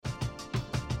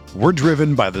We're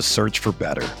driven by the search for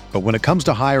better. But when it comes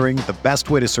to hiring, the best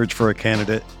way to search for a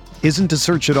candidate isn't to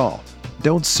search at all.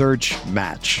 Don't search,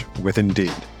 match with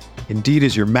Indeed. Indeed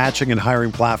is your matching and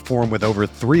hiring platform with over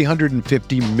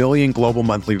 350 million global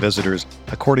monthly visitors,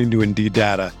 according to Indeed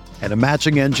data, and a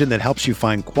matching engine that helps you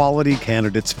find quality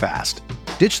candidates fast.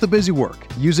 Ditch the busy work.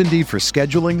 Use Indeed for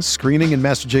scheduling, screening, and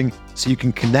messaging so you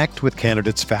can connect with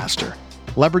candidates faster.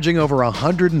 Leveraging over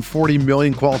 140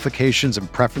 million qualifications and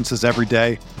preferences every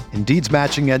day, Indeed's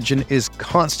matching engine is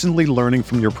constantly learning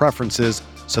from your preferences,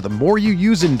 so the more you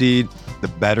use Indeed, the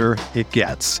better it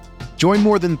gets. Join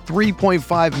more than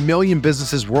 3.5 million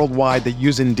businesses worldwide that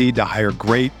use Indeed to hire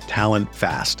great talent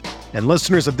fast. And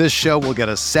listeners of this show will get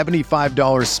a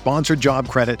 $75 sponsored job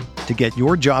credit to get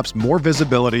your jobs more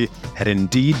visibility at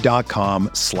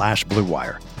Indeed.com/Blue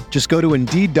Wire. Just go to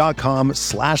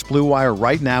Indeed.com/Blue Wire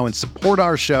right now and support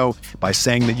our show by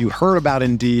saying that you heard about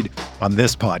Indeed on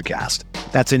this podcast.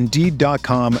 That's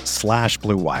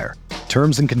Indeed.com/Blue Wire.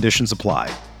 Terms and conditions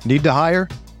apply. Need to hire?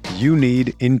 You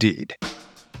need Indeed.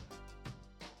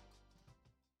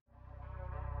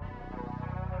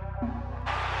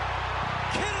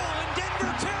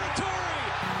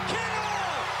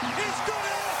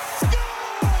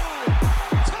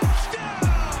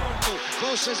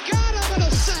 Has got him, and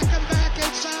a sack him back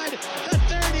inside the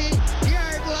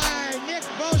 30-yard line. Nick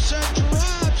Bosa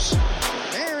drops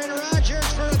Aaron Rodgers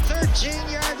for a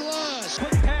 13-yard loss.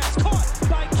 Quick pass caught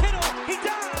by Kittle. He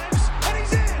dives, and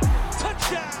he's in.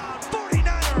 Touchdown,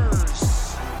 49ers.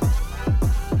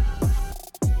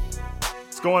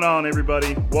 What's going on,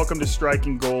 everybody? Welcome to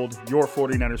Striking Gold, your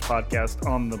 49ers podcast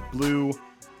on the Blue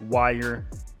Wire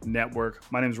Network.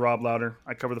 My name is Rob Louder.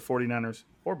 I cover the 49ers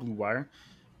for Blue Wire.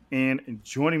 And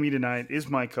joining me tonight is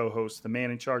my co-host, the man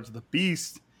in charge of the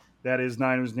beast that is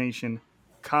Niners Nation,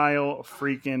 Kyle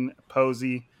freaking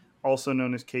Posey, also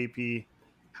known as KP.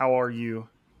 How are you,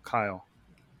 Kyle?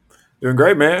 Doing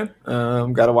great, man.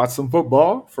 Got to watch some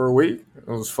football for a week. It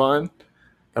was fun.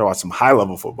 Got to watch some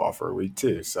high-level football for a week,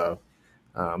 too. So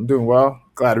I'm doing well.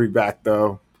 Glad to be back,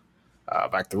 though.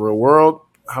 Back to the real world.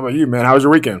 How about you, man? How was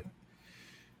your weekend?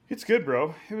 It's good,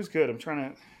 bro. It was good.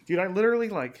 Dude, I literally,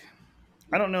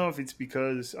 I don't know if it's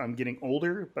because I'm getting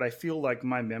older, but I feel like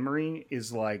my memory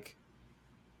is like,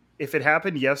 if it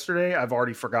happened yesterday, I've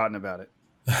already forgotten about it.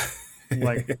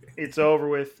 It's over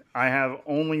with. I have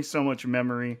only so much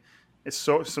memory. It's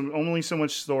only so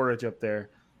much storage up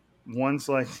there. Once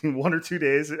 1 or 2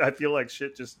 days, I feel like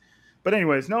shit just. But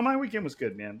anyways, no, my weekend was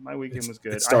good, man. My weekend was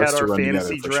good. I had our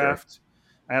fantasy draft. Sure.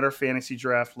 I had our fantasy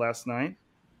draft last night,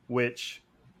 which,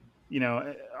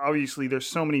 obviously there's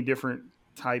so many different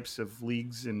types of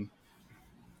leagues,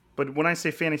 but when I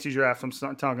say fantasy draft, I'm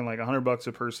talking like $100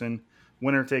 a person,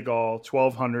 winner take all,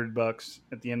 $1,200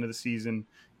 at the end of the season.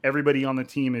 Everybody on the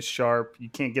team is sharp. You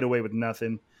can't get away with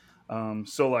nothing.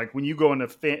 So when you go into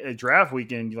a draft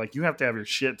weekend, you have to have your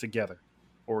shit together,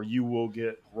 or you will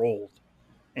get rolled.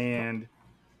 And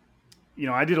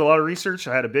I did a lot of research.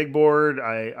 I had a big board.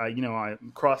 I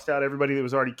crossed out everybody that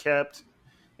was already kept,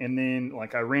 and then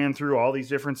I ran through all these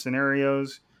different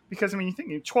scenarios. Because you think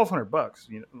 $1,200,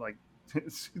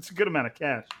 it's a good amount of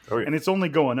cash, and it's only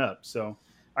going up. So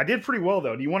I did pretty well,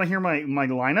 though. Do you want to hear my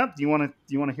lineup? Do you want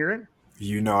to hear it?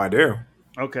 I do.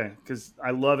 Okay, because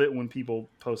I love it when people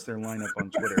post their lineup on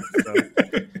Twitter. So.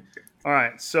 All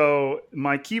right, so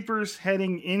my keepers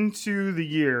heading into the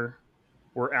year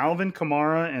were Alvin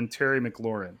Kamara and Terry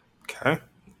McLaurin. Okay.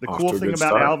 The cool thing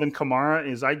about Alvin Kamara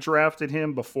is I drafted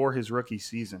him before his rookie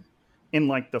season in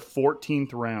the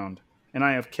 14th round. And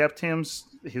I have kept him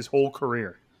his whole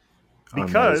career.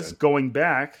 Because going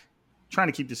back, trying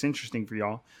to keep this interesting for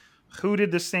y'all, who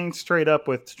did the Saints trade up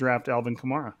with to draft Alvin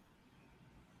Kamara?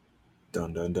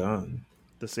 Dun, dun, dun.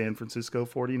 The San Francisco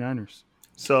 49ers.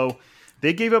 So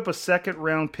they gave up a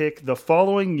second-round pick the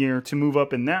following year to move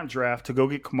up in that draft to go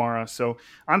get Kamara. So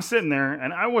I'm sitting there,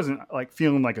 and I wasn't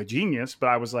feeling like a genius, but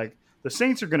I was like, the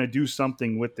Saints are going to do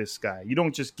something with this guy. You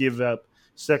don't just give up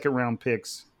second-round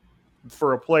picks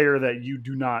for a player that you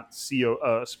do not see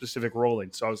a specific role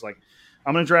in. So I was like,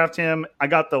 I'm going to draft him. I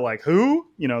got the who,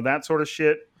 that sort of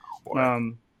shit.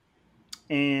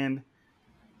 And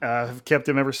I've kept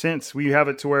him ever since. We have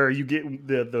it to where you get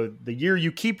the year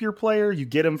you keep your player, you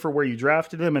get him for where you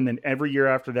drafted him. And then every year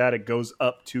after that, it goes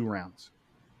up 2 rounds.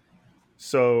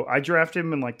 So I drafted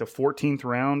him in the 14th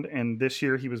round. And this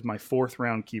year he was my 4th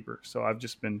round keeper. So I've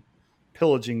just been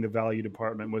pillaging the value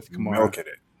department with Kamara. Milking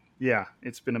it. Yeah,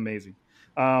 it's been amazing.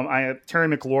 Terry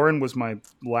McLaurin was my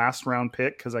last round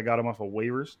pick because I got him off of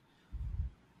waivers.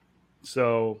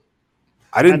 So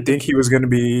I didn't think he was going to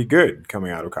be good coming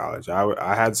out of college.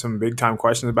 I had some big time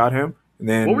questions about him, And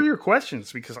then, what were your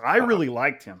questions? Because I really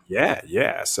liked him.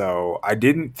 Yeah. So I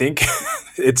didn't think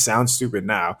it sounds stupid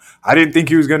now. I didn't think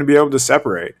he was going to be able to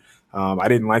separate. I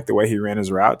didn't like the way he ran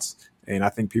his routes, and I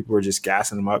think people were just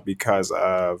gassing him up because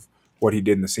of what he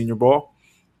did in the Senior Bowl.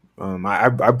 I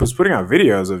was putting out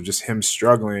videos of just him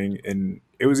struggling, and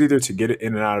it was either to get it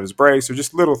in and out of his breaks or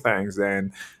just little things.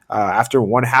 And after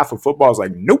one half of football, I was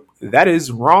like, nope, that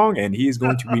is wrong, and he's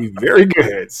going to be very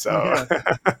good. So,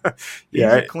 He's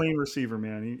a clean receiver,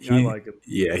 man. I like him.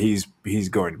 Yeah, he's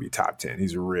going to be top 10.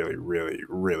 He's really, really,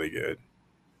 really good.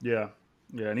 Yeah,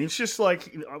 and he's just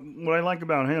like, what I like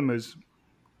about him is,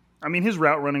 I mean, his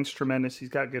route running's tremendous. He's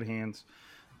got good hands.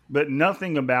 But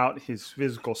nothing about his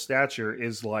physical stature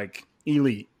is like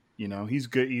elite. He's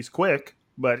good. He's quick,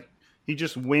 but he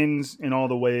just wins in all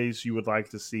the ways you would like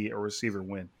to see a receiver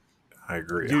win. I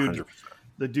agree. Dude, 100%.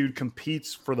 The dude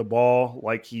competes for the ball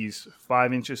like he's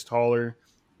 5 inches taller,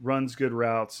 runs good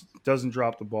routes, doesn't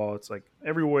drop the ball. It's like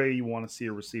every way you want to see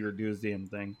a receiver do his damn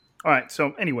thing. All right.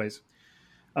 So anyways,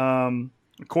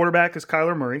 quarterback is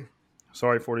Kyler Murray.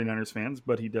 Sorry, 49ers fans,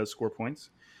 but he does score points.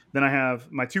 Then I have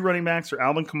my 2 running backs are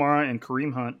Alvin Kamara and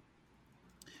Kareem Hunt.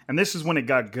 And this is when it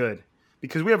got good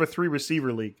because we have a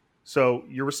 3-receiver league. So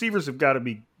your receivers have got to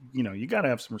be, you got to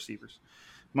have some receivers.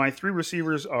 My 3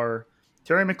 receivers are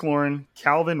Terry McLaurin,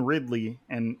 Calvin Ridley,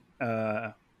 and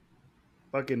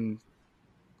fucking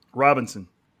Robinson.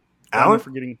 Allen? I'm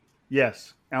forgetting.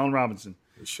 Yes, Allen Robinson.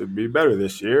 It should be better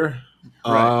this year.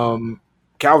 Right.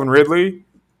 Calvin Ridley,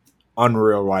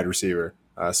 unreal wide receiver.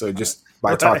 So just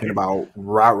by talking about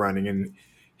route running, and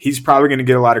he's probably going to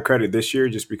get a lot of credit this year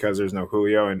just because there's no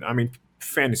Julio. And I mean,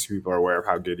 fantasy people are aware of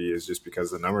how good he is just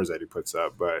because of the numbers that he puts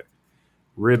up. But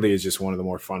Ridley is just one of the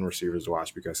more fun receivers to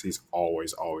watch because he's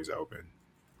always open.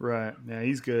 Right. Yeah,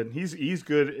 he's good. He's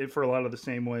good for a lot of the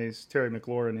same ways Terry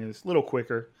McLaurin is. A little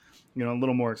quicker, a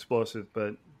little more explosive,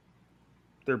 but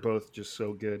they're both just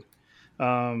so good.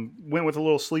 Went with a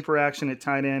little sleeper action at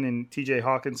tight end and TJ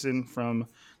Hawkinson from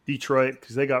Detroit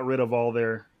because they got rid of all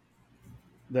their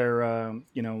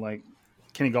like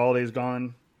Kenny Galladay's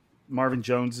gone, Marvin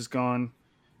Jones is gone,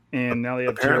 and now they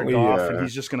have Jared Goff, and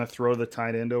he's just going to throw the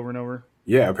tight end over and over.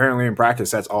 Yeah, apparently in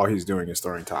practice, that's all he's doing is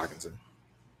throwing to Hawkinson.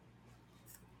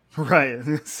 Right.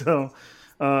 So,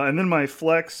 and then my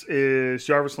flex is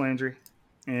Jarvis Landry,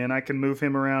 and I can move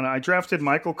him around. I drafted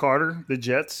Michael Carter, the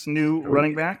Jets' new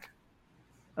running back.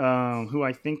 Who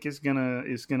I think is gonna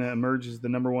emerge as the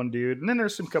number 1 dude, and then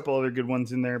there's some couple other good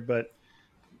ones in there. But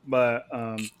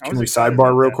can we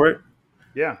sidebar real quick?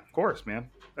 Yeah, of course, man.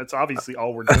 That's obviously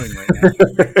all we're doing right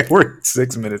now. We're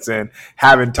 6 minutes in,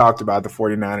 haven't talked about the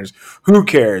 49ers. Who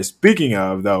cares? Speaking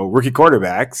of though, rookie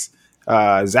quarterbacks,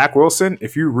 Zach Wilson.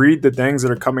 If you read the things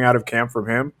that are coming out of camp from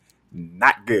him,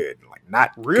 not good. Like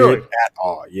not really good at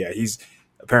all. Yeah, he's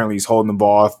holding the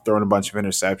ball, throwing a bunch of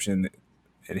interception,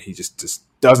 and he just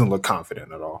doesn't look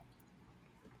confident at all.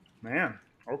 Man,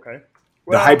 okay.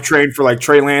 The hype train for like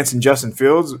Trey Lance and Justin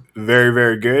Fields, very,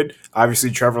 very good.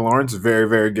 Obviously, Trevor Lawrence, very,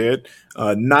 very good.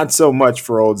 Not so much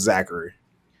for old Zachary.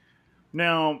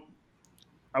 Now,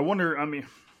 I wonder,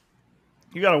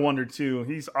 you got to wonder too,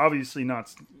 he's obviously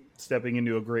not stepping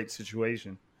into a great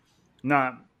situation.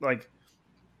 Not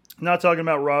talking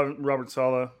about Robert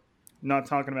Saleh, not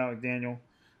talking about McDaniel,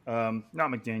 not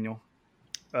McDaniel.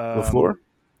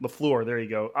 LaFleur, there you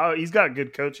go. He's got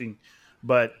good coaching,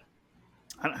 but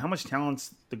how much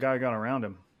talent's the guy got around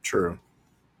him? True.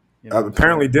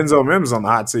 Apparently, Denzel Mims on the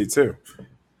hot seat too.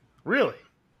 Really?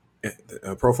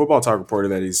 A Pro Football Talk reported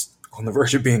that he's on the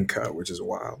verge of being cut, which is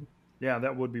wild. Yeah,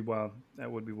 that would be wild.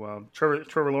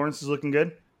 Trevor Lawrence is looking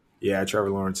good. Yeah, Trevor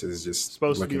Lawrence is just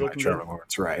supposed to be looking like Trevor good.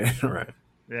 Lawrence, right? Right.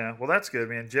 Yeah, well, that's good,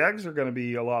 man. Jags are going to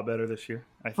be a lot better this year,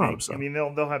 I think. So. I mean,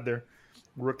 they'll have their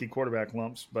rookie quarterback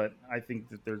lumps, but I think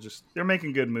that they're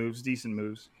making good moves, decent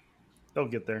moves. They'll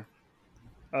get there.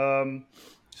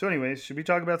 So anyways, should we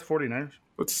talk about the 49ers?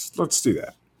 Let's do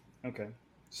that. Okay.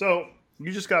 So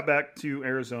you just got back to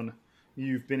Arizona.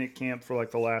 You've been at camp for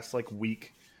like the last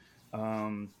week.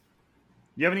 You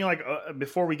have any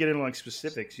before we get into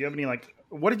specifics, you have any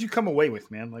what did you come away with,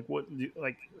 man?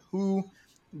 Who,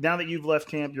 now that you've left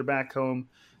camp, you're back home,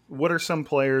 what are some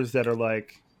players that are I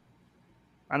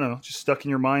don't know, just stuck in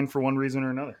your mind for one reason or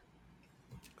another?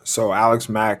 So Alex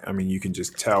Mack, you can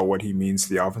just tell what he means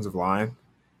to the offensive line,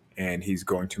 and he's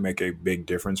going to make a big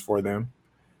difference for them.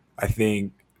 I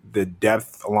think the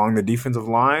depth along the defensive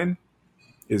line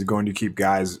is going to keep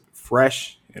guys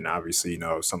fresh, and obviously,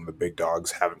 some of the big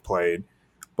dogs haven't played.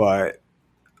 But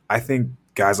I think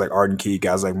guys like Arden Key,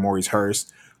 guys like Maurice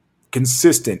Hurst,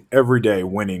 consistent every day,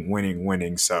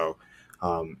 winning. So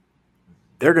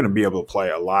they're going to be able to play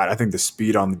a lot. I think the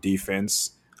speed on the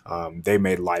defense, they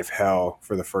made life hell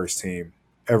for the first team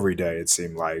every day, it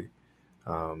seemed like,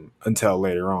 until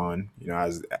later on,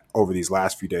 as over these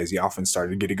last few days, the offense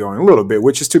started to get it going a little bit,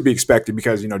 which is to be expected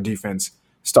because, defense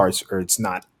starts, or it's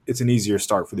an easier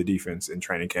start for the defense in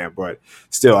training camp. But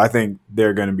still, I think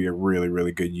they're going to be a really,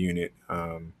 really good unit.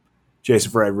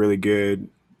 Jason Verrett, really good.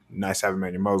 Nice to have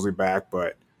Emmanuel Mosley back,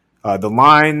 but the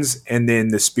lines and then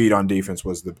the speed on defense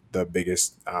was the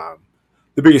biggest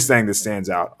thing that stands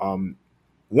out.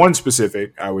 One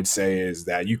specific I would say is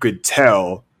that you could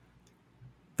tell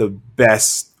the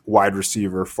best wide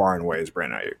receiver far and away is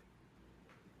Brandon Ayuk.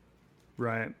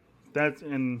 Right.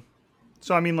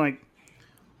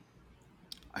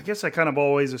 I guess I kind of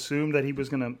always assumed that he was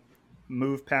going to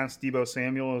move past Deebo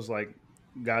Samuel. I was like,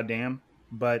 goddamn.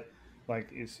 But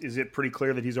is it pretty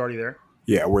clear that he's already there?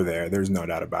 Yeah, we're there. There's no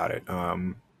doubt about it.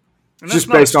 And just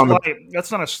based on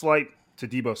that's not a slight to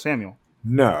Deebo Samuel.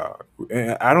 No,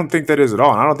 I don't think that is at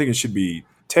all. And I don't think it should be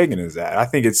taken as that. I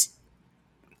think it's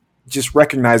just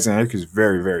recognizing Ayuk is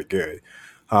very, very good.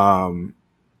 I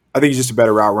think he's just a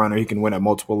better route runner. He can win at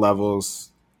multiple levels.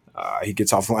 He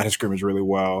gets off the line of scrimmage really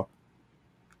well.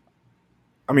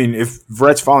 I mean, if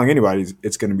Verrett's following anybody,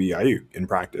 it's going to be Ayuk in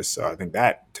practice. So I think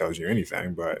that tells you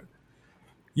anything. But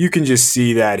you can just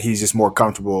see that he's just more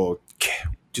comfortable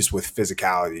just with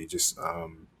physicality.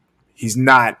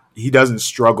 He doesn't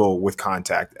struggle with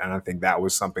contact. And I think that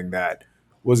was something that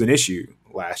was an issue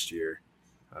last year.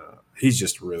 He's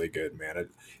just really good, man.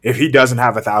 If he doesn't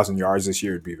have 1,000 yards this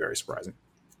year, it'd be very surprising.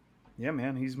 Yeah,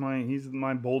 man. He's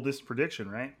my boldest prediction,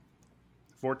 right?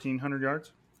 1,400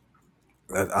 yards.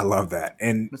 I love that.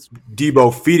 And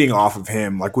Deebo feeding off of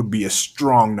him would be a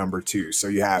strong number 2. So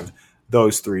you have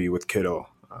those 3 with Kittle.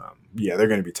 Yeah, they're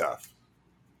going to be tough.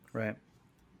 Right.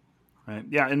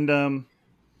 Yeah, and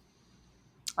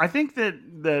I think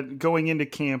that going into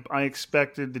camp, I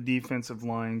expected the defensive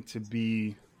line to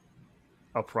be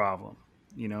a problem.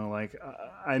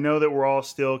 I know that we're all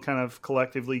still kind of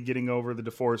collectively getting over the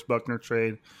DeForest Buckner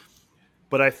trade,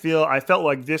 but I felt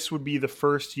like this would be the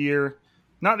first year,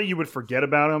 not that you would forget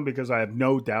about him because I have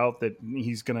no doubt that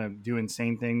he's going to do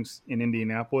insane things in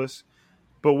Indianapolis,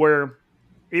 but where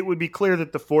it would be clear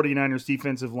that the 49ers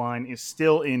defensive line is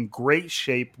still in great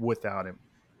shape without him.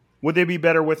 Would they be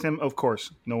better with him? Of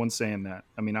course. No one's saying that.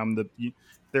 I mean,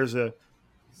 there's a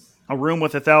room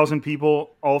with 1,000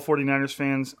 people, all 49ers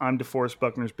fans. I'm DeForest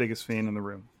Buckner's biggest fan in the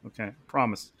room. Okay.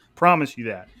 Promise you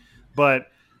that. But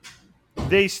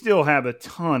they still have a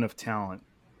ton of talent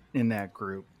in that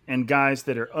group and guys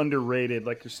that are underrated,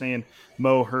 like you're saying,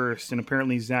 Mo Hurst, and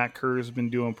apparently Zach Kerr has been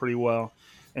doing pretty well.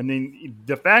 And then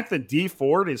the fact that Dee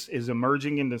Ford is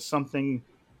emerging into something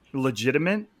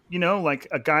legitimate, like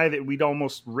a guy that we'd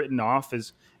almost written off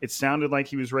as it sounded like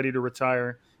he was ready to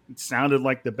retire. It sounded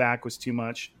like the back was too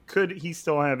much. Could he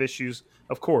still have issues?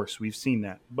 Of course, we've seen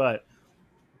that. But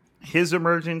his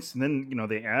emergence, and then,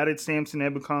 they added Samson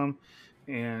Ebukam,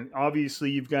 and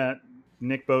obviously you've got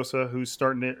Nick Bosa, who's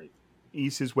starting to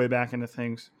ease his way back into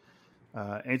things.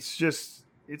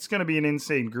 It's going to be an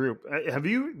insane group.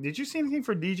 Did you see anything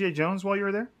for DJ Jones while you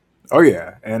were there? Oh,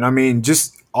 yeah. And I mean,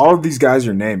 just all of these guys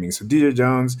you're naming. So DJ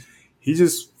Jones, he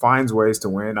just finds ways to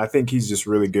win. I think he's just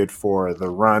really good for the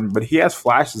run, but he has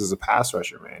flashes as a pass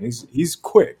rusher, man. He's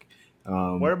quick.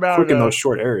 What about quick in those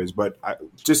short areas? But I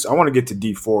want to get to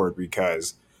Dee Ford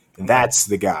because that's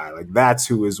the guy. That's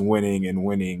who is winning and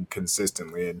winning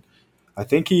consistently. And I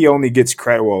think he only gets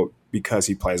credit, because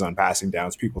he plays on passing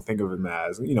downs. People think of him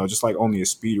as, just like only a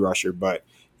speed rusher, but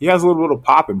he has a little bit of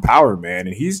pop and power, man.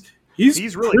 And he's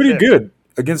really pretty good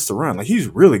against the run. He's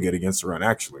really good against the run,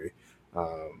 actually.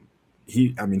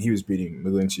 He was beating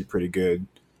McGlinchey pretty good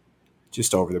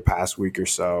just over the past week or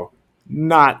so.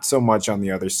 Not so much on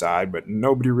the other side, but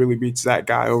nobody really beats that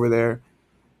guy over there.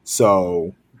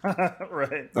 So,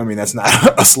 right. I mean, that's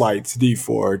not a slight to Dee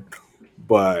Ford,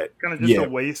 but kind of just a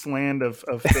wasteland of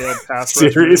failed pass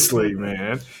Seriously,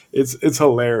 man. It's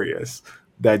hilarious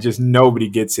that just nobody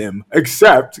gets him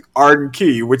except Arden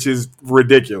Key, which is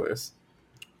ridiculous.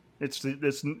 It's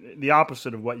the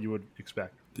opposite of what you would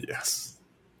expect. Yes.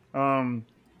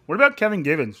 What about Kevin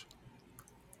Givens?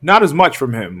 Not as much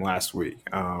from him last week.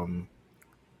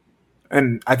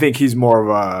 And I think he's more of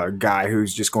a guy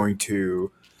who's just going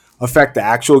to affect the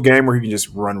actual game where he can just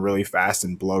run really fast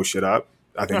and blow shit up.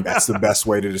 I think that's the best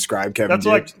way to describe Kevin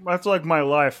Givens. That's like my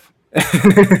life. Take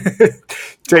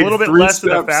a little bit less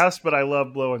steps. than fast, but I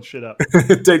love blowing shit up.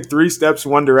 Take 3 steps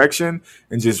one direction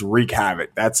and just wreak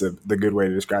havoc. That's the good way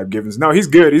to describe Givens. No, he's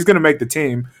good. He's going to make the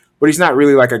team, but he's not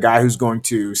really like a guy who's going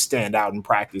to stand out in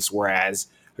practice, whereas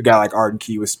a guy like Arden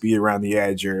Key with speed around the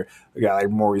edge, or a guy like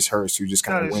Maurice Hurst who just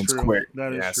kind That of is wins true. quick.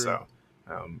 That is yeah, true. So,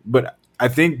 but I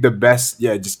think the best,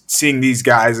 just seeing these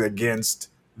guys against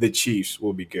the Chiefs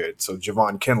will be good. So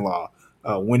Javon Kinlaw,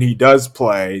 when he does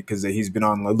play, because he's been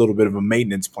on a little bit of a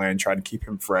maintenance plan, trying to keep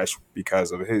him fresh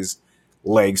because of his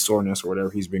leg soreness or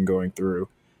whatever he's been going through.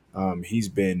 He's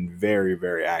been very,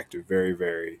 very active, very,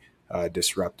 very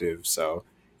disruptive. So,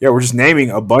 yeah, we're just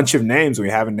naming a bunch of names. We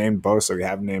haven't named Bosa. We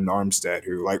haven't named Armstead,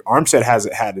 who, like, Armstead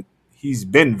hasn't had – he's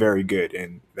been very good,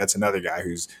 and that's another guy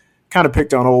who's kind of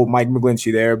picked on old Mike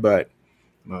McGlinchey there, but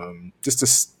just a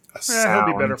sound,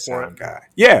 he'll be better for sound guy.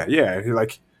 Yeah.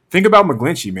 Like, think about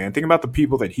McGlinchey, man. Think about the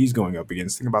people that he's going up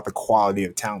against. Think about the quality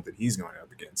of talent that he's going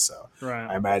up against. So Right.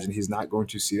 I imagine he's not going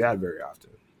to see that very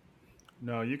often.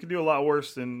 No, you could do a lot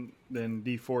worse than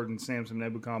D Ford and Samson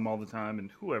Ebukam all the time, and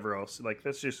whoever else. Like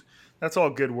that's all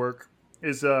good work.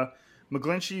 Is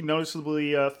McGlinchey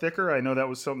noticeably thicker? I know that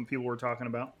was something people were talking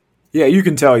about. Yeah, you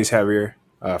can tell he's heavier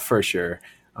for sure.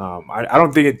 I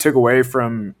don't think it took away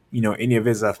from any of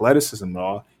his athleticism at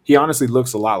all. He honestly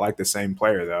looks a lot like the same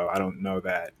player, though. I don't know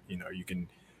that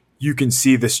you can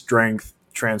see the strength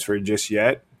transfer just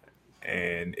yet,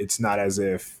 and it's not as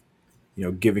if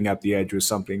giving up the edge was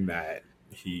something that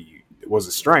he was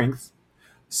a strength.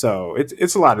 So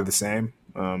it's a lot of the same,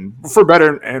 for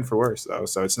better and for worse, though.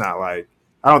 So it's not like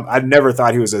I never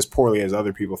thought he was as poorly as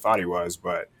other people thought he was,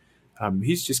 but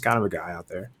he's just kind of a guy out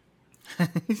there.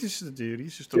 He's just a dude.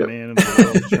 He's just a man in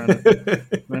the world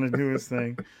trying to do his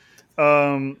thing.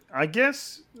 I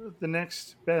guess the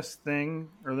next best thing,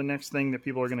 or the next thing that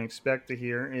people are going to expect to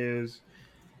hear is,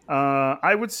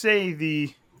 I would say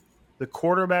the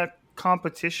quarterback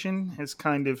competition has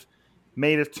kind of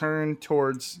made a turn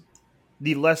towards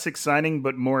the less exciting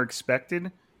but more expected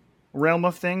realm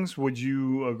of things. Would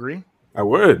you agree? I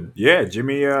would. Yeah,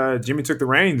 Jimmy took the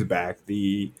reins back.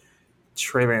 The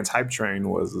Trey Lance hype train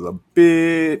was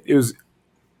it was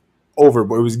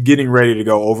overboard. It was getting ready to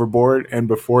go overboard, and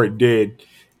before it did,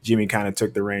 Jimmy kind of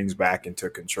took the reins back and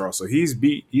took control. So he's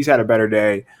had a better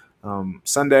day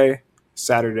Sunday,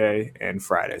 Saturday, and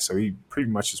Friday. So he pretty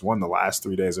much just won the last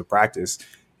 3 days of practice.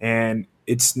 And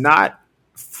it's not,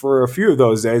 for a few of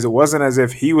those days, it wasn't as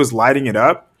if he was lighting it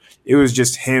up. It was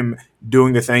just him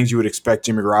doing the things you would expect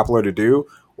Jimmy Garoppolo to do,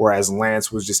 whereas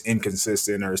Lance was just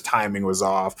inconsistent or his timing was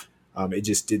off. It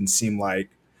just didn't seem like,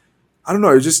 I don't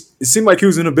know, it seemed like he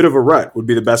was in a bit of a rut, would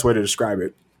be the best way to describe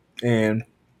it. And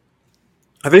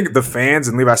I think the fans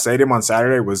in Levi Stadium on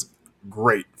Saturday was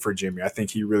great for Jimmy. I think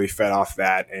he really fed off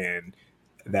that, and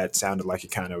that sounded like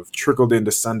it kind of trickled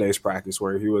into Sunday's practice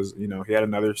where he was, he had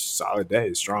another solid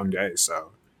day, strong day.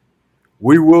 So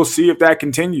we will see if that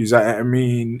continues. I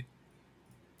mean,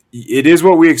 it is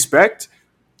what we expect,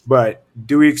 but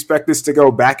do we expect this to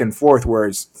go back and forth where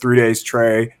it's 3 days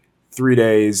Trey, 3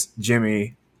 days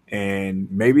Jimmy, and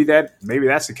maybe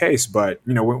that's the case. But,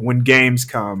 when games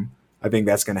come, I think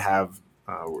that's going to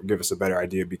give us a better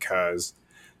idea, because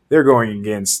they're going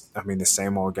against, the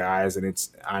same old guys, and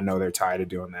I know they're tired of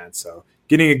doing that. So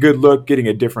getting a good look, getting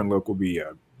a different look will be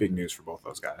big news for both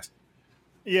those guys.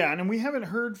 Yeah, and we haven't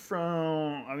heard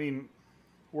from,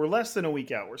 we're less than a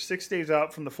week out. We're 6 days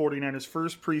out from the 49ers'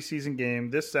 first preseason game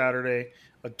this Saturday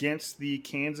against the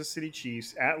Kansas City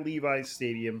Chiefs at Levi's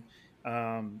Stadium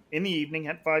in the evening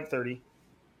at 5:30.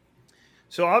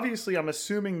 So obviously I'm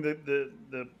assuming that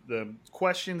the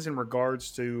questions in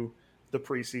regards to the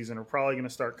preseason are probably going to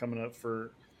start coming up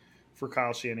for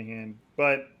Kyle Shanahan.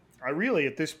 But I really,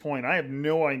 at this point, I have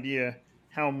no idea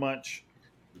how much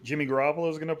Jimmy Garoppolo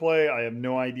is going to play. I have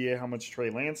no idea how much Trey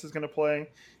Lance is going to play.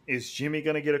 Is Jimmy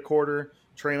going to get a quarter?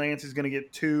 Trey Lance is going to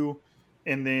get 2,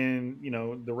 and then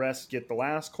the rest get the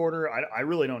last quarter. I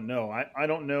really don't know. I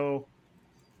don't know.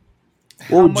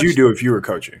 What would you do if you were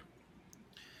coaching?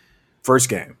 First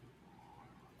game.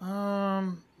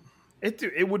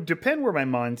 It would depend where my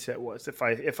mindset was. If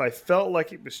I felt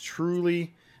like it was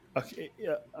truly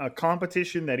a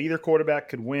competition that either quarterback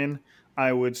could win,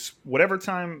 I would, whatever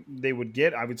time they would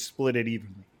get, I would split it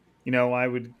evenly. I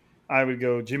would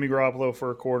go Jimmy Garoppolo for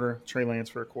a quarter, Trey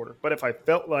Lance for a quarter. But if I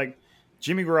felt like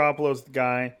Jimmy Garoppolo's the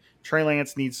guy, Trey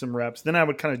Lance needs some reps, then I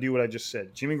would kind of do what I just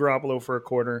said. Jimmy Garoppolo for a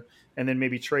quarter, and then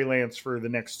maybe Trey Lance for the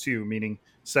next 2, meaning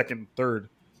second and third.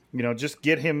 just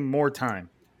get him more time.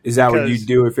 Is that what you'd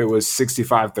do if it was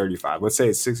 65-35? Let's say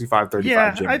it's 65-35.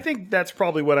 Yeah, Jimmy. I think that's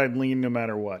probably what I'd lean no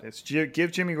matter what. It's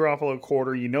give Jimmy Garoppolo a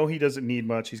quarter. He doesn't need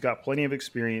much. He's got plenty of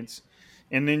experience.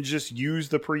 And then just use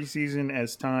the preseason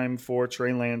as time for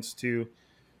Trey Lance to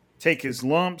take his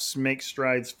lumps, make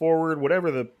strides forward, whatever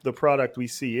the product we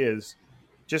see is.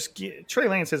 Trey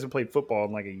Lance hasn't played football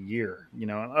in like a year,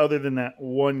 other than that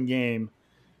one game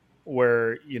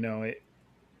where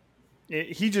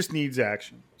he just needs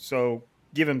action. So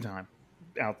give him time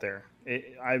out there.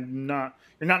 You're not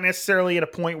necessarily at a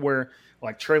point where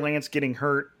like Trey Lance getting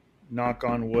hurt, knock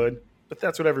on wood, but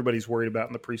that's what everybody's worried about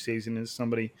in the preseason is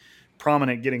somebody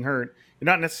prominent getting hurt. You're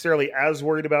not necessarily as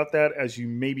worried about that as you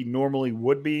maybe normally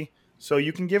would be. So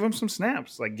you can give him some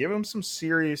snaps, like give him some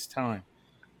serious time.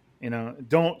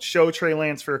 Don't show Trey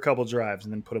Lance for a couple drives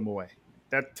and then put him away.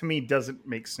 That to me doesn't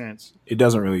make sense. It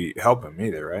doesn't really help him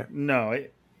either, right? No,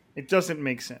 it doesn't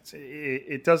make sense.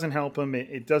 It doesn't help him.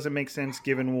 It doesn't make sense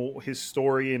given his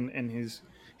story and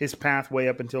his pathway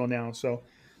up until now. So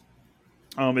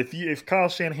if Kyle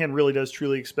Shanahan really does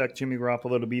truly expect Jimmy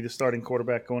Garoppolo to be the starting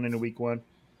quarterback going into week 1,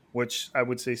 which I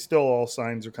would say still all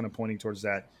signs are kind of pointing towards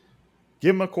that,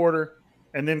 give him a quarter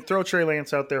and then throw Trey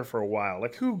Lance out there for a while.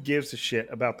 Like, who gives a shit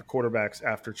about the quarterbacks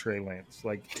after Trey Lance?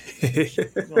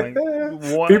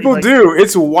 People do.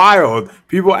 It's wild.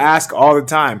 People ask all the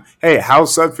time, hey,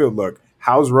 how's Sudfeld look?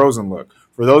 How's Rosen look?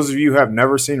 For those of you who have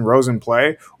never seen Rosen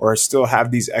play or still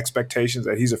have these expectations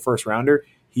that he's a first rounder,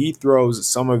 he throws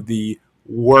some of the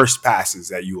worst passes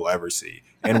that you will ever see.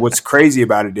 And what's crazy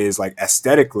about it is, like,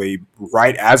 aesthetically,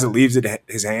 right as it leaves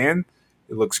his hand,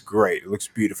 it looks great. It looks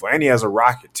beautiful. And he has a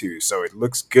rocket, too. So it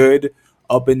looks good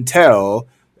up until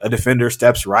a defender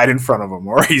steps right in front of him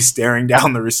or he's staring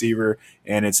down the receiver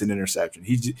and it's an interception.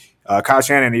 Kyle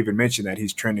Shanahan even mentioned that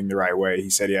he's trending the right way. He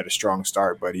said he had a strong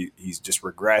start, but he's just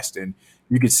regressed. And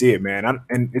you can see it, man.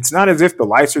 And it's not as if the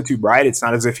lights are too bright. It's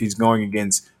not as if he's going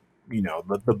against,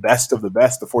 the best of the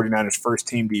best, the 49ers first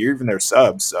team to even their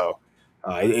subs. So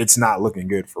it's not looking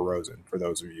good for Rosen, for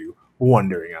those of you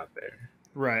wondering out there.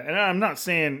 Right. And I'm not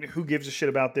saying who gives a shit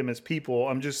about them as people.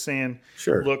 I'm just saying,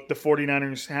 sure. Look, the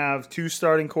 49ers have 2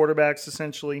 starting quarterbacks,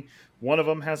 essentially. One of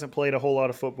them hasn't played a whole lot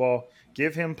of football.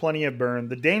 Give him plenty of burn.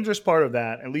 The dangerous part of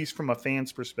that, at least from a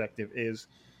fan's perspective, is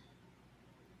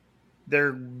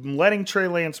they're letting Trey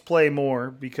Lance play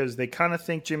more because they kind of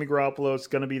think Jimmy Garoppolo is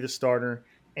going to be the starter,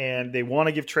 and they want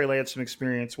to give Trey Lance some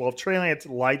experience. Well, if Trey Lance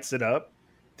lights it up,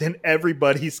 then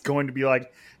everybody's going to be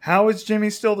like, how is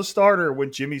Jimmy still the starter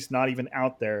when Jimmy's not even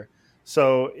out there?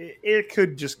 So it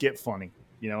could just get funny.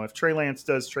 If Trey Lance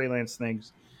does Trey Lance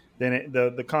things, then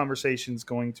the conversation's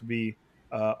going to be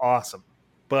awesome.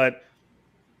 But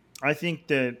I think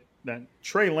that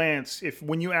Trey Lance,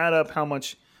 when you add up how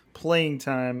much playing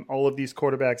time all of these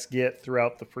quarterbacks get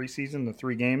throughout the preseason, the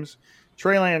 3 games,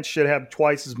 Trey Lance should have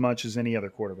twice as much as any other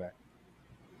quarterback,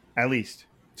 at least.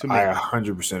 To me. I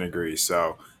 100% agree.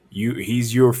 So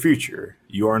he's your future.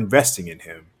 You are investing in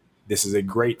him. This is a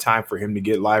great time for him to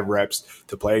get live reps,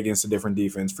 to play against a different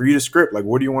defense, for you to script. Like,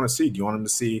 what do you want to see? Do you want him to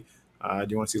see? Do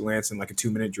you want to see Lance in like a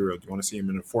 2-minute drill? Do you want to see him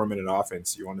in a 4-minute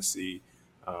offense? Do you want to see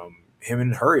him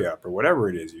in hurry up or whatever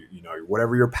it is?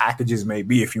 Whatever your packages may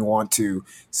be. If you want to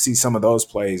see some of those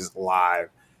plays live,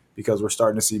 because we're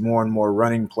starting to see more and more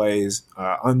running plays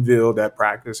unveiled at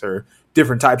practice, or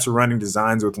different types of running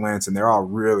designs with Lance, and they're all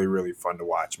really, really fun to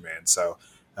watch, man. So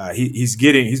he's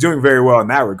doing very well in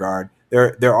that regard.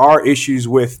 There are issues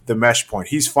with the mesh point.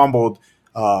 He's fumbled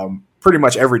pretty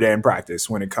much every day in practice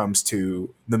when it comes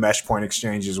to the mesh point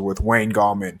exchanges with Wayne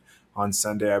Gallman on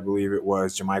Sunday, I believe it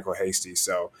was, JaMycal Hasty.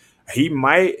 So he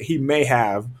may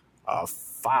have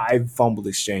 5 fumbled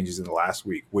exchanges in the last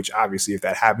week, which obviously if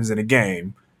that happens in a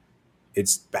game,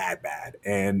 it's bad.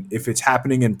 And if it's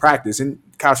happening in practice, and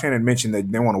Kyle Shanahan mentioned that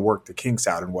they want to work the kinks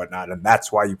out and whatnot, and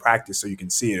that's why you practice, so you can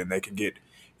see it and they can get,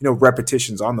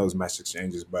 repetitions on those mesh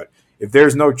exchanges. But if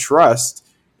there's no trust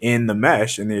in the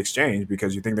mesh and the exchange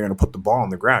because you think they're going to put the ball on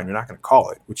the ground, you're not going to call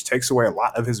it, which takes away a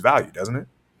lot of his value, doesn't it?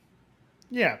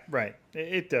 Yeah, right.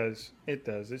 It does.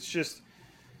 It's just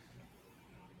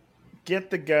get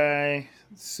the guy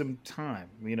some time,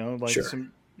 Sure.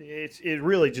 It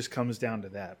really just comes down to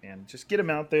that, man. Just get him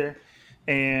out there,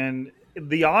 and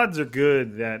the odds are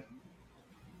good that,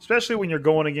 especially when you're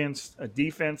going against a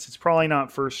defense, it's probably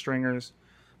not first stringers,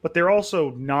 but they're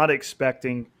also not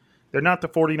expecting – they're not the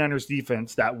 49ers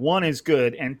defense that, 1, is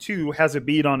good, and 2, has a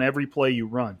beat on every play you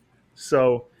run.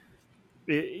 So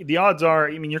the odds are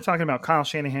 – you're talking about Kyle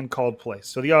Shanahan called plays,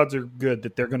 so the odds are good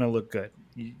that they're going to look good.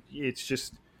 It's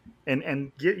just –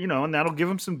 and get, and that'll give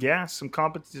them some gas, some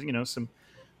competence,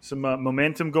 some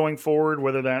momentum going forward,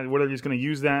 whether he's going to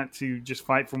use that to just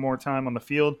fight for more time on the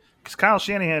field. Because Kyle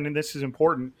Shanahan, and this is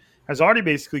important, has already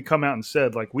basically come out and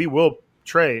said, like, we will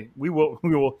Trey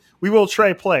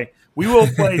play. We will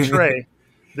play Trey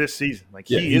this season. Like,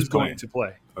 he is going to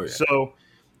play. Oh, yeah. So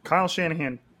Kyle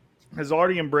Shanahan has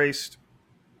already embraced,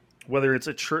 whether it's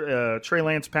a Trey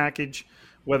Lance package,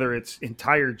 whether it's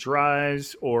entire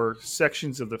drives or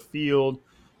sections of the field,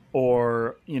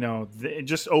 or,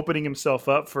 just opening himself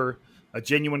up for a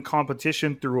genuine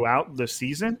competition throughout the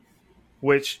season,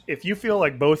 which if you feel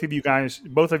like both of your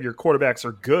quarterbacks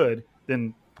are good,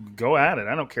 then go at it.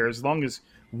 I don't care. As long as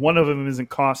one of them isn't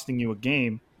costing you a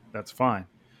game, that's fine.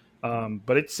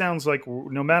 But it sounds like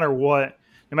no matter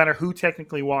who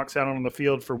technically walks out on the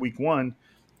field for week 1,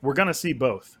 we're going to see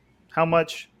both. How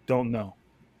much? Don't know.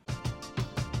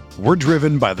 We're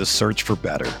driven by the search for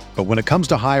better. But when it comes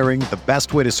to hiring, the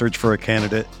best way to search for a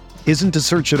candidate isn't to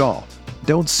search at all.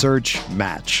 Don't search,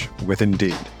 match with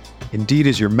Indeed. Indeed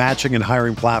is your matching and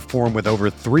hiring platform with over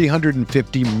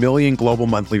 350 million global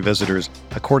monthly visitors,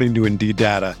 according to Indeed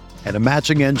data, and a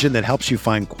matching engine that helps you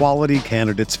find quality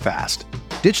candidates fast.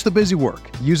 Ditch the busy work.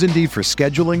 Use Indeed for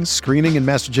scheduling, screening, and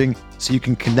messaging so you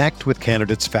can connect with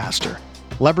candidates faster.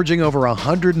 Leveraging over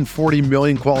 140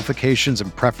 million qualifications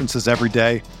and preferences every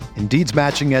day, Indeed's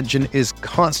matching engine is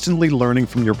constantly learning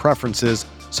from your preferences,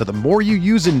 so the more you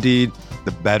use Indeed,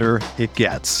 the better it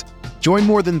gets. Join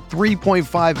more than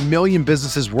 3.5 million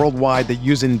businesses worldwide that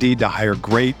use Indeed to hire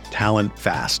great talent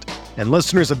fast. And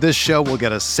listeners of this show will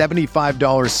get a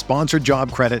 $75 sponsored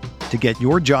job credit to get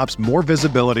your jobs more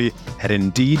visibility at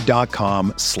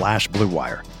Indeed.com/Blue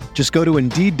Wire. Just go to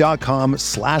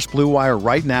Indeed.com/Blue Wire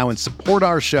right now and support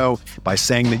our show by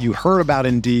saying that you heard about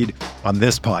Indeed on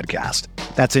this podcast.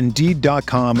 That's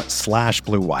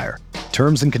Indeed.com/Blue Wire.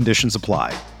 Terms and conditions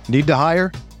apply. Need to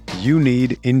hire? You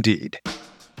need Indeed.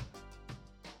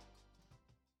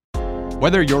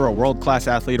 Whether you're a world-class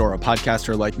athlete or a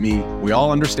podcaster like me, we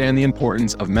all understand the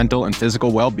importance of mental and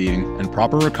physical well-being and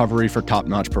proper recovery for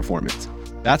top-notch performance.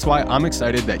 That's why I'm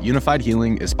excited that Unified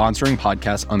Healing is sponsoring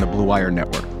podcasts on the Blue Wire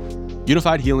Network.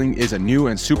 Unified Healing is a new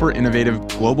and super innovative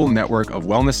global network of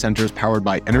wellness centers powered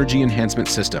by Energy Enhancement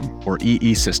System, or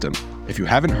EE System. If you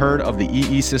haven't heard of the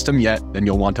EE System yet, then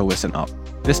you'll want to listen up.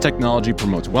 This technology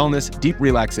promotes wellness, deep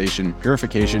relaxation,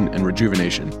 purification, and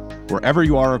rejuvenation. Wherever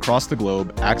you are across the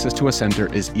globe, access to a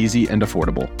center is easy and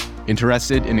affordable.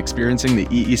 Interested in experiencing the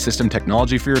EE System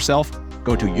technology for yourself?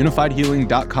 Go to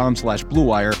unifiedhealing.com/Blue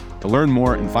Wire to learn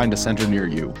more and find a center near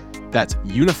you. That's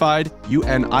unified,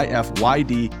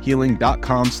 UNIFYD,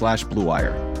 healing.com/Blue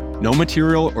Wire. No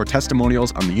material or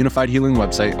testimonials on the Unified Healing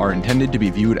website are intended to be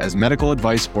viewed as medical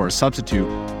advice or a substitute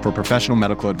for professional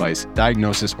medical advice,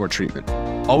 diagnosis, or treatment.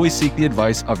 Always seek the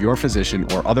advice of your physician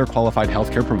or other qualified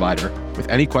healthcare provider with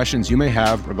any questions you may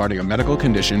have regarding a medical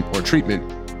condition or treatment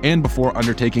and before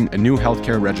undertaking a new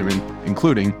healthcare regimen,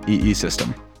 including EE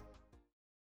System.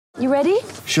 You ready?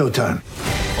 Showtime.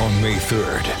 On May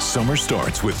 3rd, summer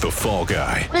starts with The Fall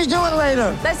Guy. Let's do it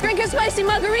later. Let's drink a spicy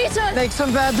margarita. Make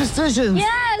some bad decisions.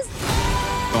 Yes.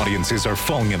 Audiences are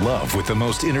falling in love with the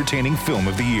most entertaining film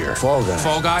of the year. Fall Guy.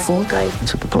 Fall Guy? Fall Guy.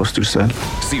 That's what the poster said.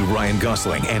 See Ryan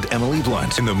Gosling and Emily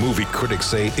Blunt in the movie critics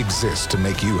say exists to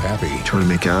make you happy. Trying to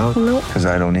make it out? Nope. Because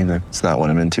I don't either. It's not what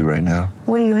I'm into right now.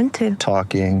 What are you into?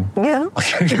 Talking. Yeah.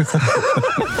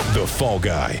 The Fall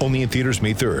Guy. Only in theaters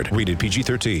May 3rd. Rated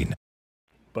PG-13.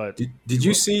 But Did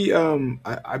you see,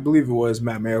 I believe it was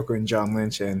Matt Maiocco and John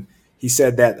Lynch, and he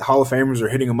said that Hall of Famers are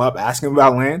hitting him up asking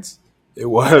about Lance? It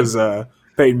was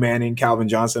Peyton Manning, Calvin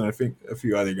Johnson, I think a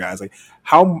few other guys. Like,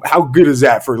 how good is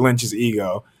that for Lynch's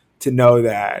ego to know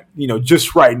that,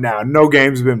 just right now, no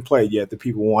games have been played yet, that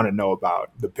people want to know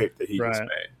about the pick that he just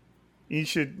made?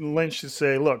 Lynch should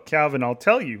say, look, Calvin, I'll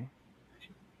tell you,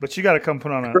 but you got to come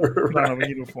put on a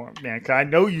uniform, man. 'Cause I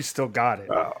know you still got it.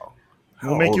 Oh.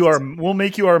 We'll make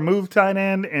you our move tight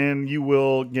end, and you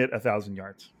will get 1,000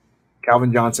 yards.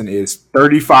 Calvin Johnson is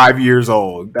 35 years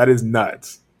old. That is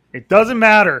nuts. It doesn't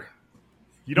matter.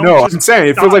 You don't. No, I'm saying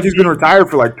it feels like he's been retired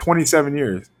for like 27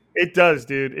 years. It does,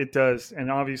 dude. It does.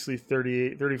 And obviously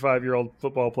 35-year-old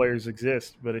football players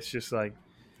exist, but it's just like,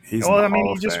 he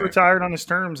just retired on his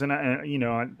terms. And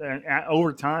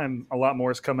over time, a lot more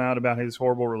has come out about his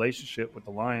horrible relationship with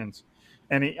the Lions.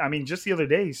 And just the other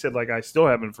day, he said, like, I still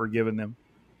haven't forgiven them.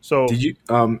 So did you?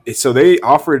 So they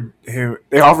offered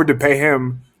to pay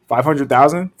him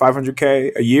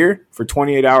 $500K a year for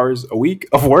 28 hours a week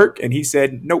of work, and he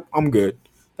said, "Nope, I'm good."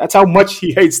 That's how much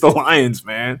he hates the Lions,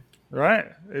 man. Right.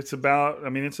 It's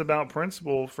about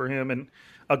principle for him, and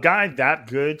a guy that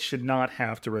good should not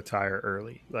have to retire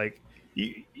early. Like,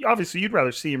 obviously, you'd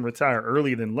rather see him retire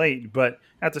early than late, but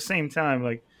at the same time,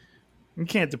 like, you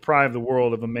can't deprive the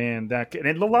world of a man that good.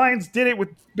 And the Lions did it with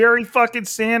Barry fucking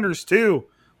Sanders, too.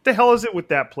 What the hell is it with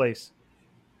that place?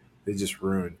 They just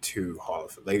ruined two Hall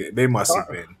of Fame. They must have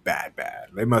been bad.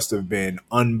 They must have been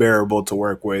unbearable to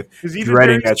work with. Because even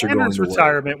Barry Sanders'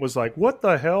 retirement was like, what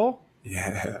the hell?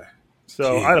 Yeah.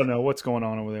 So, I don't know what's going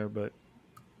on over there, but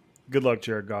good luck,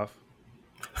 Jared Goff.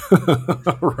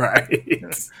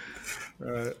 Right.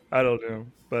 I don't know,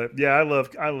 but yeah, I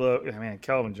love, man,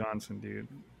 Calvin Johnson, dude.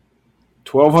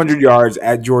 1,200 yards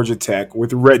at Georgia Tech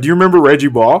with Red. Do you remember Reggie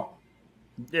Ball?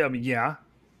 Yeah, I mean, yeah.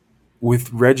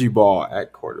 With Reggie Ball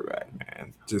at quarterback,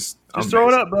 man, just throw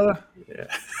it up, brother. Yeah,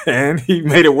 and he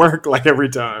made it work like every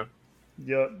time.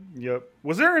 Yep.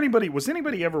 Was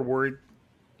anybody ever worried?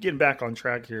 Getting back on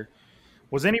track here,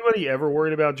 was anybody ever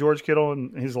worried about George Kittle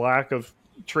and his lack of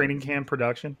training camp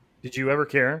production? Did you ever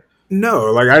care?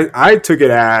 No, like I took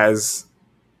it as,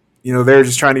 they're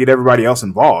just trying to get everybody else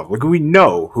involved. Like we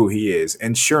know who he is,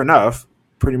 and sure enough,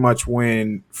 pretty much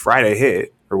when Friday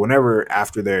hit or whenever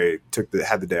after they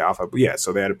had the day off,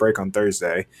 so they had a break on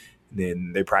Thursday.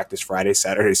 Then they practiced Friday,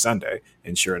 Saturday, Sunday,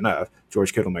 and sure enough,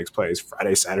 George Kittle makes plays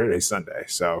Friday, Saturday, Sunday.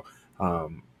 So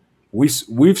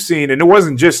we've seen, and it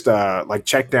wasn't just like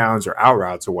checkdowns or out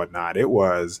routes or whatnot. It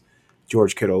was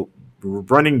George Kittle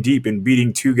running deep and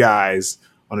beating two guys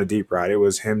on a deep route. It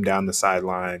was him down the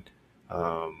sideline,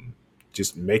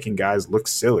 just making guys look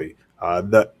silly.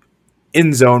 The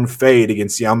end zone fade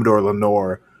against Yamador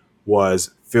Lenore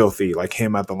was filthy. Like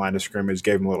him at the line of scrimmage,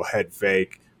 gave him a little head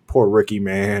fake. Poor rookie,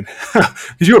 man.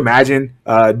 Could you imagine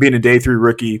being a day 3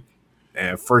 rookie,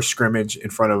 first scrimmage in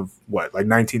front of,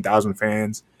 19,000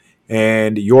 fans,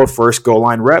 and your first goal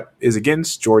line rep is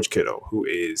against George Kittle, who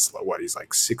is, he's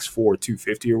like 6'4",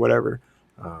 250 or whatever.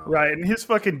 Right, and his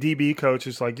fucking DB coach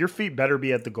is like, your feet better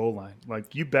be at the goal line.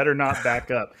 Like, you better not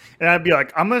back up. And I'd be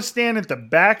like, I'm going to stand at the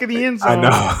back of the end zone, and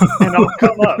I'll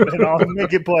come up, and I'll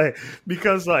make it play.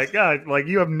 Because, God,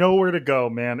 you have nowhere to go,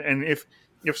 man. And if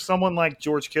someone like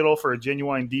George Kittle, for a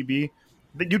genuine DB,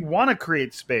 that you'd want to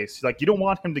create space. Like, you don't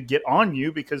want him to get on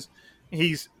you because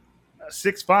he's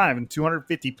 6'5" and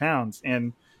 250 pounds,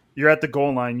 and you're at the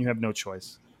goal line. You have no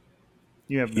choice.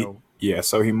 Yeah,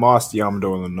 so he mossed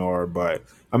Yamador Lenore, but,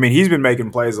 he's been making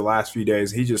plays the last few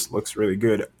days. He just looks really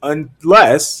good,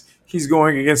 unless he's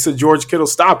going against the George Kittle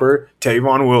stopper,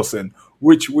 Tavon Wilson,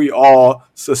 which we all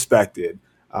suspected.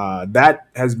 That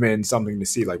has been something to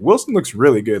see. Like, Wilson looks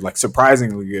really good, like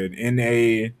surprisingly good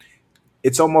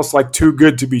it's almost like too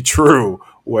good to be true.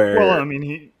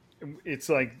 It's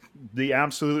like the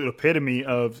absolute epitome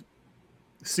of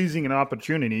seizing an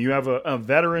opportunity. You have a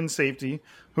veteran safety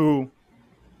who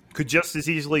could just as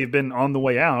easily have been on the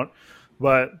way out,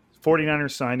 but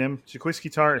 49ers signed him. Jaquiski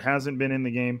Tartt hasn't been in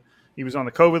the game. He was on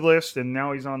the COVID list, and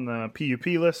now he's on the PUP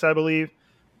list, I believe.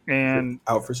 And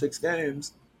out for 6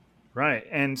 games. Right,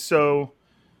 and so,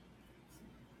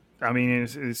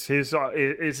 is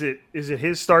it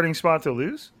his starting spot to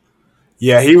lose?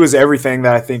 Yeah, he was everything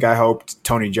that I hoped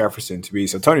Tony Jefferson to be.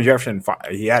 So Tony Jefferson,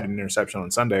 he had an interception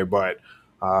on Sunday, but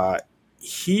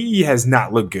he has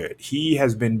not looked good. He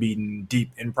has been beaten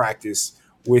deep in practice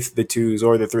with the 2s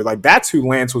or the 3. Like, that's who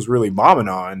Lance was really bombing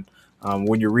on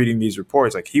when you're reading these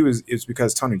reports. Like, it's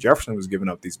because Tony Jefferson was giving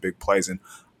up these big plays, and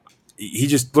he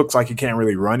just looks like he can't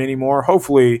really run anymore.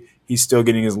 Hopefully he's still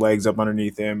getting his legs up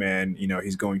underneath him, and,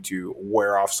 he's going to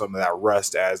wear off some of that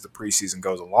rust as the preseason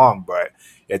goes along. But,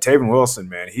 yeah, Tavon Wilson,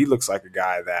 man, he looks like a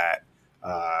guy that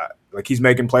he's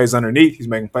making plays underneath. He's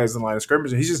making plays in the line of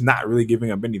scrimmage, and he's just not really giving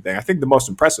up anything. I think the most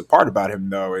impressive part about him,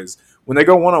 though, is when they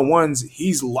go one-on-ones,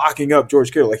 he's locking up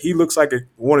George Kittle. Like, he looks like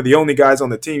one of the only guys on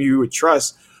the team you would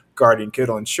trust guarding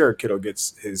Kittle. And sure, Kittle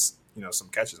gets his, some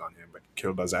catches on him, but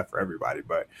Kittle does that for everybody.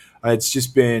 But it's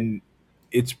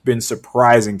been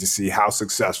surprising to see how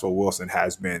successful Wilson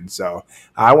has been. So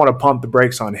I want to pump the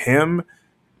brakes on him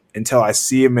until I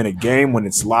see him in a game when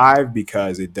it's live,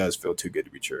 because it does feel too good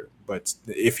to be true. But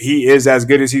if he is as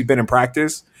good as he's been in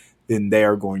practice, then they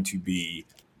are going to be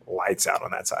lights out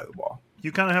on that side of the ball.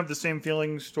 You kind of have the same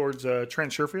feelings towards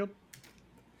Trent Sherfield?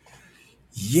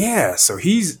 Yeah, so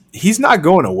he's not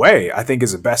going away, I think,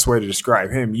 is the best way to describe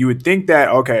him. You would think that,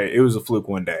 okay, it was a fluke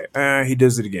one day. He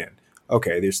does it again.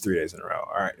 Okay, there's 3 days in a row.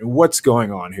 All right, what's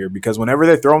going on here? Because whenever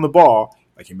they throw him the ball,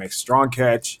 like, he makes a strong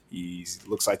catch. He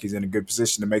looks like he's in a good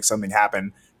position to make something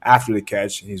happen after the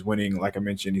catch. He's winning, like I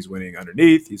mentioned, he's winning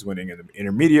underneath. He's winning in the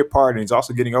intermediate part, and he's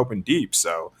also getting open deep.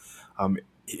 So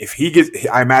if he gets,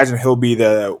 I imagine he'll be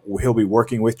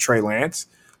working with Trey Lance.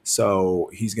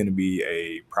 So he's going to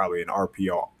be probably an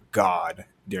RPO god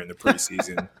during the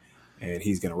preseason, and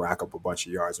he's going to rack up a bunch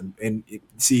of yards. And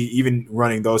see, even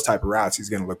running those type of routes, he's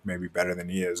going to look maybe better than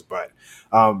he is. But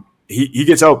he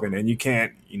gets open, and you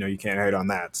can't hate on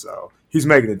that. So he's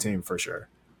making the team for sure.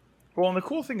 Well, and the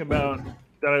cool thing that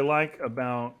I like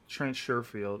about Trent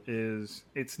Sherfield is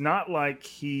it's not like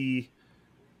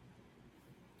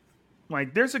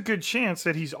there's a good chance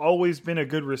that he's always been a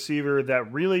good receiver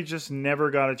that really just never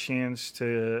got a chance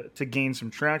to gain some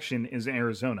traction in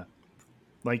Arizona.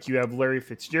 Like you have Larry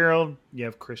Fitzgerald, you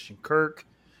have Christian Kirk,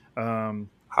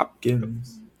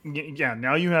 Hopkins. yeah.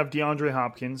 Now you have DeAndre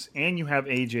Hopkins, and you have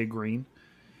AJ Green.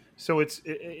 So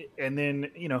and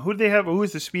then who did they have? Who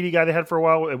was the speedy guy they had for a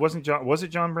while? It wasn't John. Was it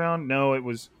John Brown? No, it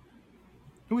was.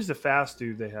 Who was the fast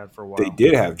dude they had for a while? They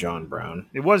did have John Brown.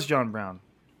 It was John Brown.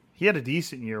 He had a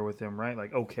decent year with him, right?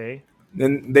 Like okay.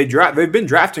 Then they've been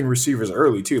drafting receivers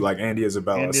early too, like Andy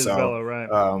Isabella.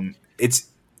 Right? It's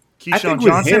Keyshawn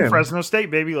Johnson, Fresno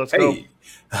State, baby. Let's go.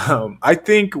 I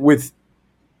think with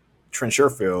Trent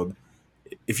Sherfield,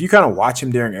 if you kind of watch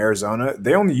him during Arizona,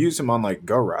 they only use him on like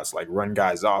go routes, like run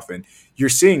guys off, and you're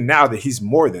seeing now that he's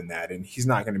more than that, and he's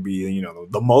not going to be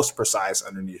the most precise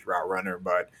underneath route runner,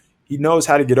 but he knows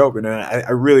how to get open, and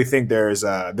I really think there's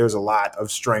a lot of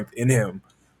strength in him.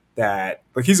 That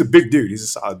like he's a big dude, he's a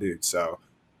solid dude, so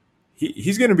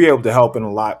he's going to be able to help in a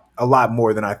lot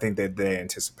more than I think that they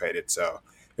anticipated. So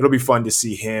it'll be fun to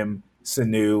see him,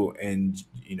 Sanu, and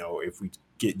if we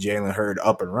get Jalen Hurd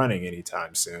up and running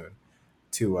anytime soon,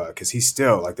 because he's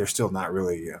still they're still not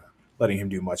really letting him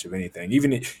do much of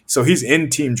anything. So he's in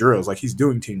team drills, like he's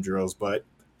doing team drills, but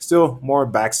still more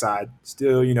backside,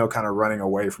 still kind of running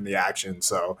away from the action.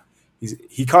 So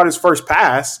he caught his first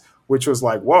pass, which was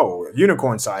like, whoa,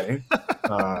 unicorn sighting.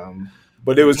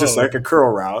 But it was just like a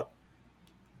curl route.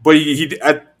 But he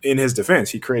in his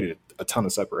defense, he created a ton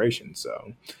of separation.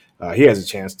 So he has a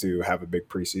chance to have a big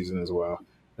preseason as well.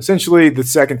 Essentially, the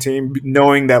second team,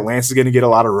 knowing that Lance is going to get a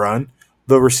lot of run,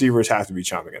 the receivers have to be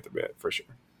chomping at the bit for sure.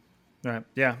 Right.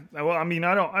 Yeah. Well, I mean,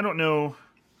 I don't know.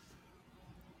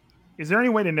 Is there any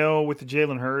way to know with the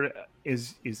Jalen Hurd,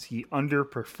 is he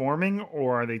underperforming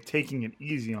or are they taking it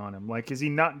easy on him? Like, is he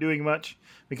not doing much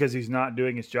because he's not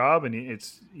doing his job? And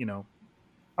it's,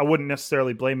 I wouldn't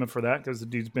necessarily blame him for that because the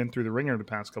dude's been through the ringer the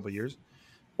past couple of years.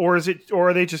 Or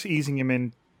are they just easing him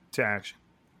into action?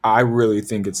 I really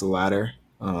think it's the latter.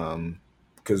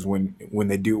 Because when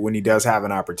he does have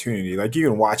an opportunity, like you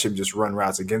can watch him just run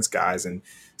routes against guys and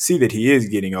see that he is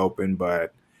getting open,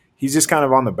 but he's just kind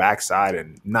of on the backside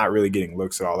and not really getting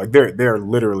looks at all. Like they're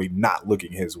literally not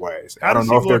looking his ways. I don't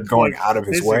know if they're going out of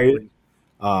his way.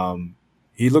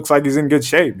 He looks like he's in good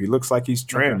shape. He looks like he's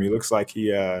trim. Okay. He looks like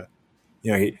he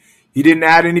didn't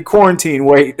add any quarantine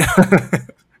weight.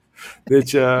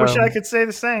 Which, wish I could say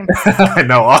the same. I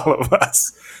know, all of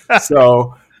us.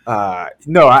 So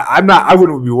no, I'm not. I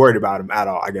wouldn't be worried about him at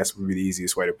all, I guess would be the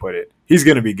easiest way to put it. He's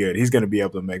going to be good. He's going to be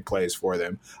able to make plays for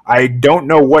them. I don't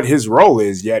know what his role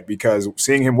is yet because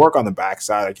seeing him work on the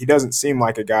backside, like he doesn't seem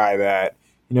like a guy that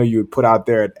you would put out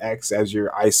there at X as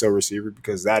your ISO receiver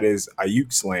because that is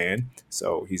Ayuk's land.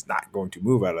 So he's not going to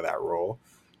move out of that role.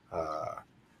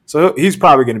 So he's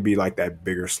probably going to be like that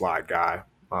bigger slot guy.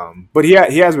 But he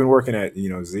has been working at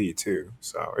Z too.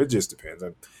 So it just depends.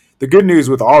 The good news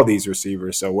with all these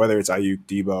receivers, so whether it's Ayuk,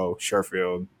 Debo,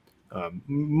 Sherfield,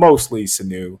 mostly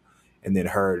Sanu, and then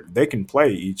Hurd, they can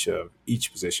play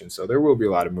each position. So there will be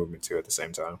a lot of movement too at the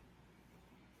same time.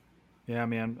 Yeah,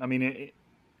 man. I mean,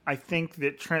 I think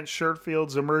that Trent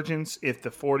Sherfield's emergence, if the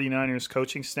 49ers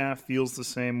coaching staff feels the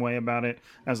same way about it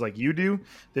as like you do,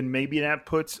 then maybe that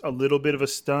puts a little bit of a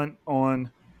stunt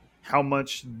on how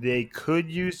much they could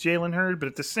use Jalen Hurd. But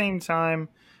at the same time,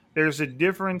 there's a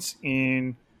difference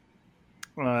in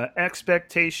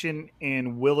expectation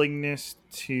and willingness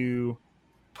to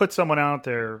put someone out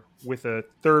there with a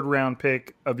third-round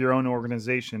pick of your own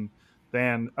organization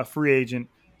than a free agent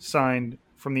signed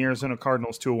from the Arizona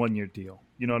Cardinals to a one-year deal.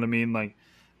 You know what I mean? Like,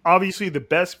 obviously, the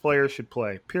best player should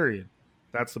play, period.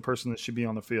 That's the person that should be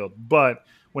on the field. But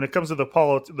when it comes to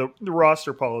the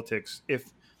roster politics,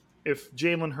 if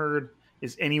Jalen Hurd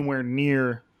is anywhere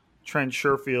near Trent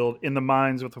Sherfield in the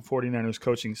minds of the 49ers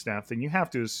coaching staff, then you have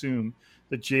to assume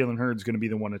that Jalen Hurd's going to be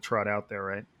the one to trot out there,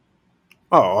 right?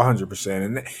 Oh, 100%.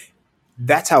 And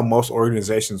that's how most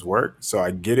organizations work, so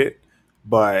I get it.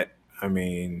 But, I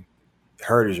mean,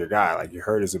 Hurd is your guy. Like, your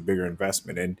Hurd is a bigger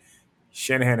investment. And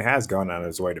Shanahan has gone out of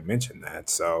his way to mention that.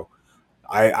 So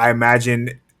I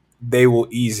imagine they will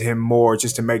ease him more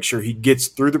just to make sure he gets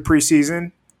through the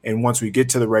preseason. And once we get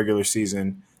to the regular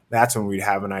season, that's when we'd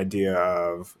have an idea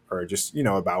of, or just,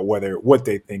 about what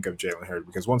they think of Jalen Hurd.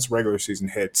 Because once regular season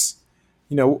hits,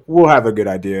 we'll have a good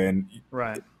idea. And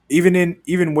right.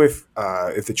 Even with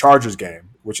if the Chargers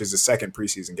game, which is the second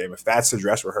preseason game, if that's the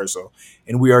dress rehearsal,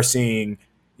 and we are seeing,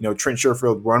 Trent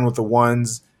Sherfield run with the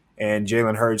ones and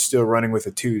Jalen Hurd still running with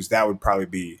the twos, that would probably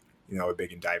be, a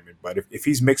big indictment. But if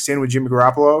he's mixed in with Jimmy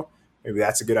Garoppolo, maybe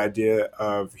that's a good idea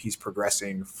of he's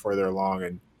progressing further along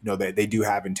and, they do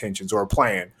have intentions or a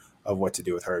plan of what to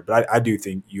do with Hurd. But I do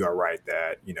think you are right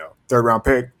that, third round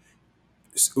pick,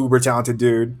 uber talented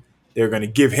dude. they're going to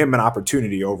give him an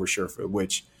opportunity over Sherfield,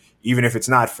 which even if it's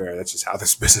not fair, that's just how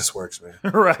this business works, man.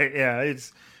 Right? Yeah,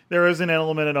 there is an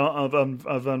element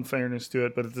of unfairness to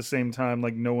it, but at the same time,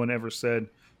 like no one ever said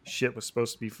shit was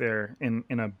supposed to be fair in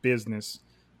a business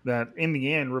that in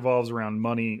the end revolves around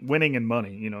money, winning and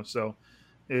money. You know, so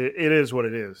it is what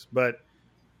it is. But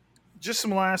just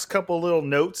some last couple little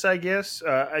notes, I guess.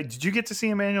 Did you get to see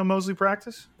Emmanuel Moseley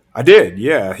practice? I did,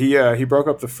 yeah. He broke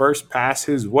up the first pass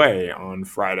his way on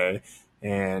Friday,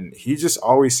 and he just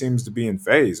always seems to be in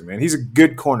phase, man. He's a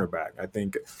good cornerback. I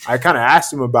think I kind of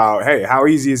asked him about, hey, how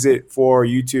easy is it for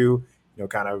you to,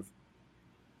 kind of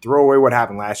throw away what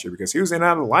happened last year, because he was in and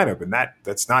out of the lineup, and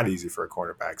that's not easy for a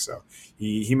cornerback. So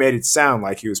he made it sound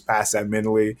like he was past that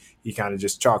mentally. He kind of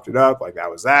just chalked it up like that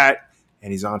was that,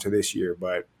 and he's on to this year.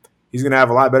 But he's going to have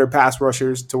a lot better pass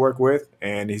rushers to work with,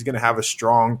 and he's going to have a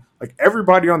strong – like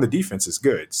everybody on the defense is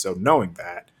good. So knowing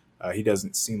that, he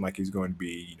doesn't seem like he's going to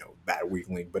be, that weak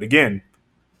link. But again,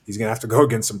 he's going to have to go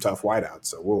against some tough wideouts.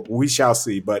 So we shall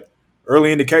see. But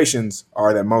early indications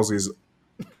are that Mosley's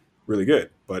really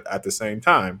good. But at the same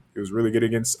time, he was really good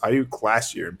against Ayuk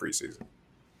last year in preseason.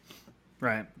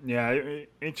 Right. Yeah.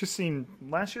 It just seemed –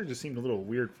 last year just seemed a little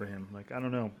weird for him. Like, I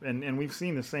don't know. And we've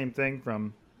seen the same thing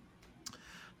from –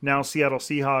 now Seattle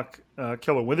Seahawk,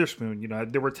 Ahkello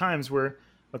Witherspoon. There were times where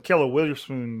Ahkello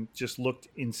Witherspoon just looked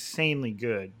insanely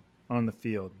good on the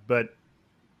field, but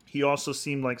he also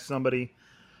seemed like somebody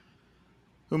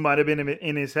who might have been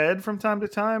in his head from time to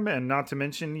time, and not to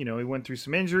mention, he went through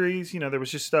some injuries. There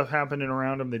was just stuff happening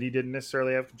around him that he didn't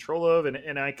necessarily have control of,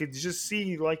 and I could just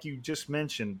see, like you just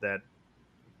mentioned, that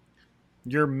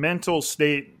your mental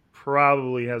state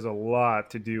probably has a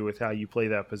lot to do with how you play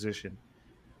that position.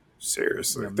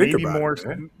 Seriously, maybe more.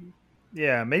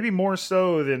 Yeah, maybe more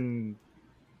so than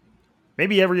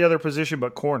maybe every other position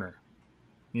but corner.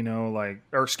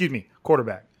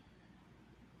 Quarterback.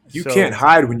 You can't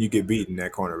hide when you get beaten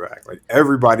at cornerback. Like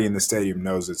everybody in the stadium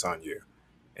knows it's on you,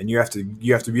 and you have to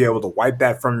be able to wipe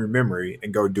that from your memory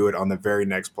and go do it on the very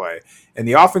next play. And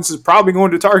the offense is probably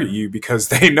going to target you because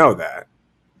they know that.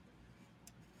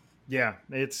 Yeah,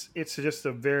 it's just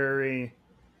a very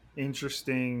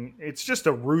interesting. It's just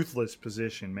a ruthless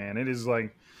position, man. It is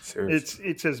like seriously.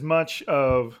 It's as much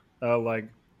of like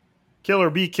kill or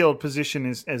be killed position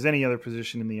as any other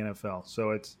position in the NFL.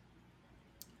 So it's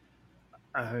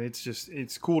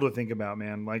cool to think about,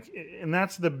 man. Like, and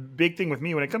that's the big thing with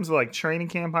me when it comes to like training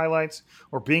camp highlights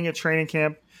or being at training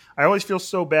camp. I always feel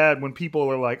so bad when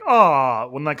people are like,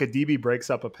 when like a DB breaks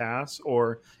up a pass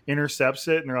or intercepts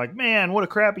it, and they're like, man, what a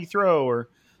crappy throw, or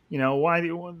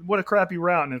what a crappy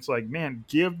route. And it's like, man,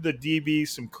 give the DB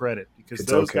some credit, because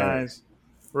those guys,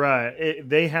 right,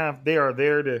 they are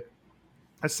there to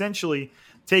essentially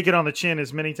take it on the chin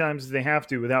as many times as they have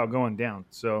to without going down.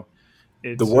 So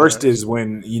the worst is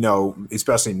when,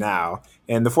 especially now,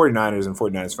 and the 49ers and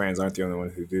 49ers fans aren't the only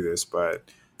ones who do this, but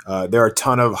there are a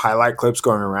ton of highlight clips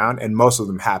going around, and most of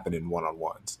them happen in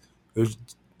one-on-ones.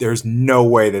 There's no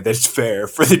way that that's fair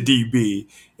for the DB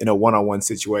in a one-on-one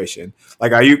situation.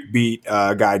 Like Ayuk beat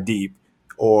a guy deep,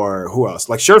 or who else?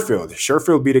 Like Sherfield.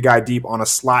 Sherfield beat a guy deep on a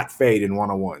slot fade in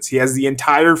one-on-ones. He has the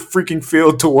entire freaking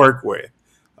field to work with.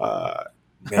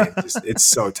 Man, it's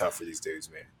so tough for these dudes,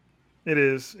 man. It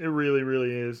is. It really,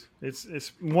 really is.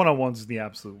 It's one-on-ones is the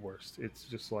absolute worst. It's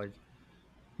just like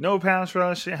no pass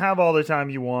rush. Have all the time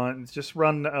you want. Just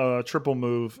run a triple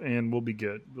move, and we'll be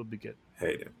good. We'll be good.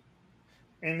 Hate it.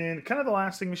 And then kind of the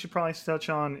last thing we should probably touch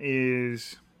on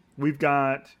is we've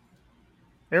got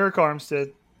Eric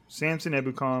Armstead, Samson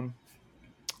Ebukam,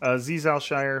 Azeez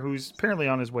Al-Shaair, who's apparently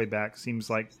on his way back. Seems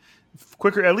like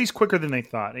at least quicker than they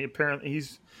thought. Apparently,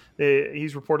 he's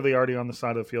reportedly already on the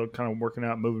side of the field, kind of working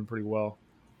out, moving pretty well.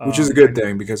 Which is a good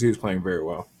thing, because he was playing very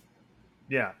well.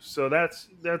 Yeah, so that's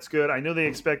good. I know they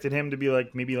expected him to be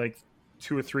maybe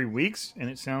 2 or 3 weeks,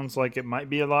 and it sounds like it might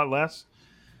be a lot less,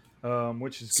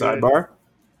 which is good. Sidebar?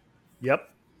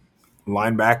 Yep.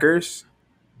 Linebackers,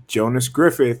 Jonas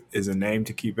Griffith is a name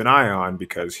to keep an eye on,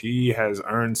 because he has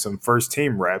earned some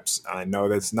first-team reps. I know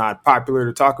that's not popular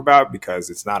to talk about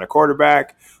because it's not a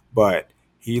quarterback, but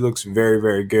he looks very,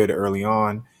 very good early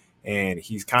on, and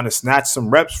he's kind of snatched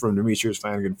some reps from Demetrius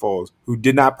Flanagan-Foles, who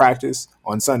did not practice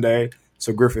on Sunday,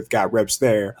 so Griffith got reps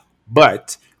there.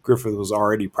 But Griffith was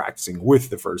already practicing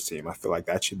with the first team. I feel like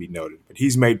that should be noted. But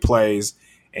he's made plays,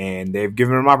 and they've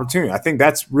given him opportunity. I think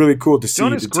that's really cool to see.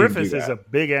 Jonas Griffith is a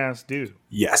big-ass dude.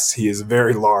 Yes, he is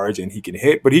very large, and he can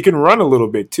hit, but he can run a little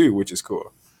bit too, which is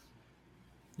cool.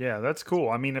 Yeah, that's cool.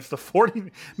 I mean, if the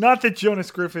 40 – not that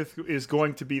Jonas Griffith is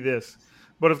going to be this,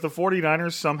 but if the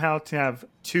 49ers somehow have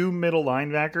 2 middle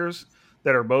linebackers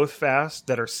that are both fast,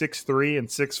 that are 6'3" and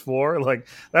 6'4", like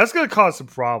that's going to cause some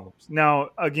problems. Now,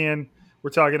 again, we're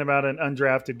talking about an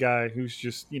undrafted guy who's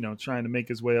just, trying to make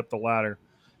his way up the ladder,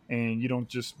 and you don't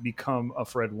just become a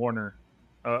Fred Warner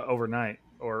overnight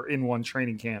or in one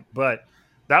training camp. But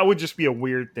that would just be a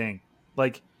weird thing.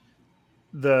 Like,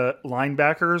 the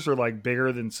linebackers are like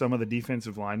bigger than some of the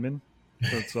defensive linemen.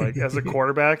 So it's like, as a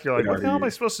quarterback, you're like, what the hell am I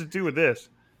supposed to do with this?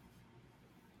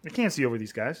 I can't see over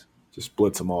these guys. Just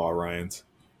blitz them all, Ryans.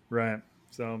 Right.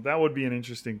 So that would be an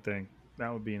interesting thing.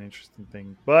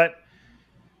 But,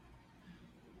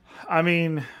 I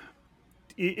mean,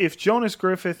 if Jonas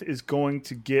Griffith is going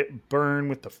to get burned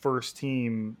with the first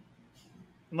team,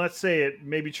 let's say it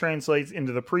maybe translates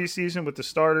into the preseason with the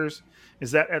starters,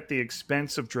 is that at the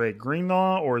expense of Dre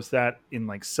Greenlaw, or is that in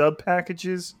like sub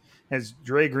packages? Has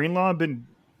Dre Greenlaw been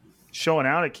showing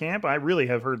out at camp? I really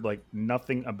have heard like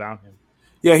nothing about him.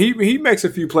 Yeah, he makes a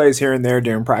few plays here and there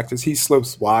during practice. He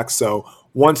slips blocks. So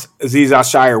once Azeez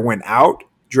Al-Shaair went out,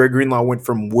 Dre Greenlaw went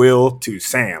from Will to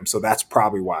Sam. So that's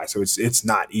probably why. So it's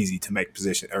not easy to make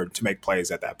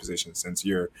plays at that position since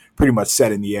you're pretty much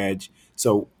setting the edge.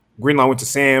 So Greenlaw went to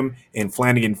Sam, and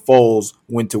Flanagan Foles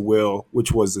went to Will,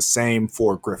 which was the same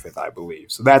for Griffith, I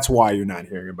believe. So that's why you're not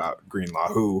hearing about Greenlaw,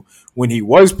 who, when he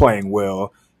was playing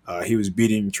Will, he was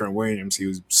beating Trent Williams. He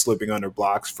was slipping under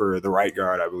blocks for the right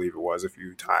guard, I believe it was, a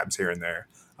few times here and there.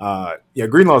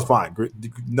 Greenlaw's fine.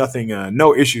 Nothing,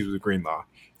 no issues with Greenlaw,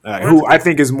 who I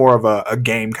think is more of a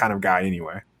game kind of guy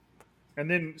anyway. And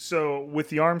then, so with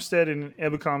the Armstead and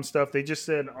Ebukam stuff, they just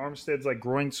said Armstead's like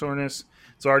groin soreness.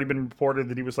 It's already been reported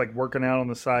that he was like working out on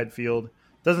the side field.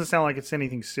 Doesn't sound like it's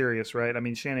anything serious, right? I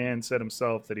mean, Shanahan said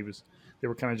himself that they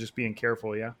were kind of just being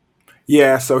careful, yeah?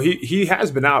 Yeah, so he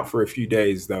has been out for a few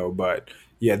days, though. But,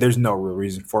 yeah, there's no real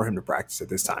reason for him to practice at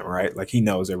this time, right? Like, he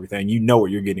knows everything. You know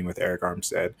what you're getting with Eric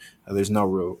Armstead. There's no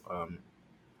real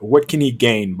what can he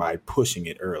gain by pushing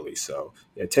it early? So,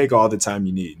 yeah, take all the time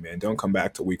you need, man. Don't come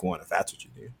back to week one if that's what you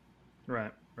do.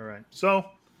 Right, all right. So,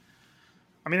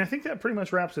 I mean, I think that pretty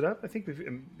much wraps it up. I think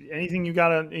anything you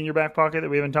got in your back pocket that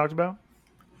we haven't talked about?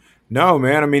 No,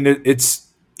 man. I mean,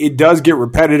 it does get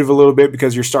repetitive a little bit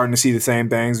because you're starting to see the same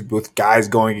things with guys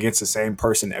going against the same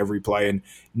person every play and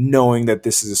knowing that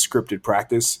this is a scripted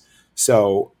practice.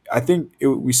 So I think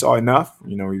we saw enough.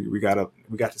 We got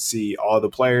to see all the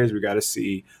players. We got to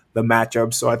see the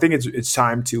matchups. So I think it's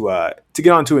time to get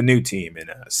onto a new team and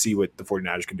see what the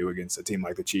 49ers can do against a team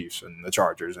like the Chiefs and the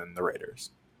Chargers and the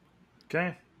Raiders.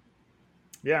 Okay.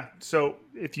 Yeah. So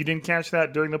if you didn't catch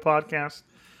that during the podcast,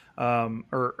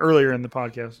 or earlier in the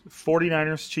podcast,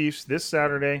 49ers Chiefs this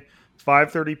Saturday,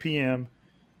 5:30 p.m.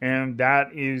 And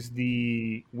that is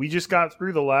we just got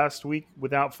through the last week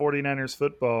without 49ers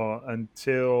football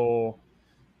until,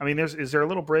 I mean, is there a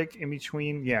little break in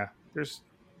between? Yeah, there's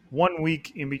 1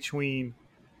 week in between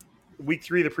week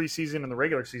 3 of the preseason and the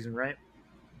regular season, right?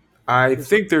 I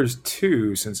think there's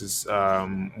 2 since it's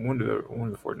one of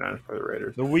the 49ers play the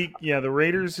Raiders. The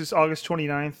Raiders is August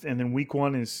 29th, and then week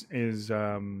 1 is the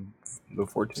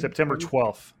 14th, September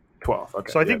 12th. 12th.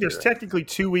 Okay. So I think there's technically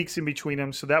 2 weeks in between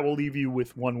them, so that will leave you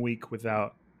with 1 week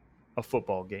without a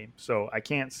football game. So I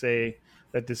can't say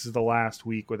that this is the last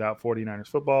week without 49ers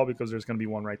football because there's going to be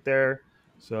one right there.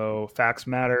 So facts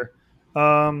matter.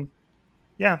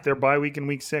 Yeah, their bye week in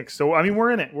week 6. So, I mean,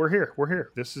 we're in it. We're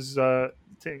here. This is, I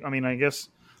guess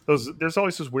there's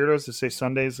always those weirdos that say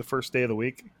Sunday is the first day of the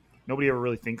week. Nobody ever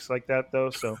really thinks like that, though.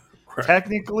 So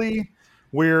technically,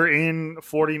 we're in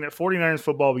 49ers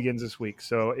football begins this week.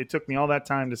 So it took me all that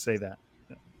time to say that.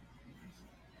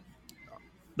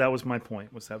 That was my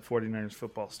point, was that 49ers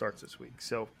football starts this week.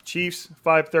 So Chiefs,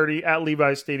 5:30 at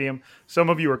Levi's Stadium. Some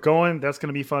of you are going. That's going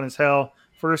to be fun as hell.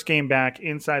 First game back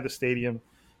inside the stadium.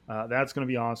 That's going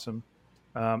to be awesome.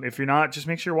 If you're not, just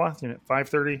make sure you're watching it.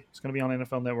 5:30. It's going to be on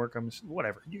NFL Network.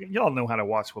 Whatever. Y'all know how to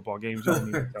watch football games. You don't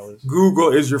need to tell us.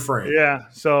 Google is your friend. Yeah.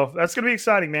 So that's going to be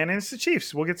exciting, man. And it's the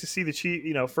Chiefs. We'll get to see the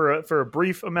Chiefs, for a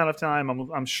brief amount of time.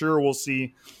 I'm sure we'll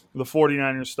see the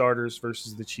 49ers starters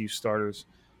versus the Chiefs starters.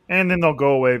 And then they'll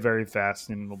go away very fast,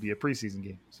 and it'll be a preseason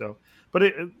game. So, but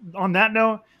on that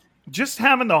note, just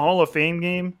having the Hall of Fame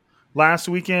game last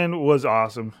weekend was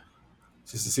awesome.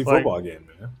 Just to see football game,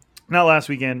 man. Not last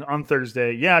weekend, on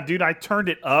Thursday. Yeah, dude, I turned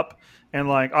it up, and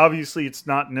obviously it's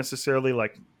not necessarily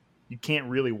you can't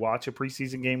really watch a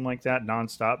preseason game like that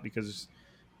nonstop because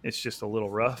it's just a little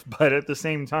rough. But at the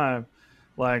same time,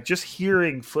 just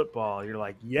hearing football, you're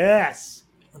like, yes,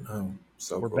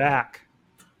 so we're cool. back.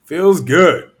 Feels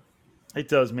good. It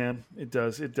does, man. It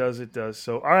does.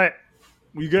 So, all right.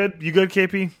 You good? You good,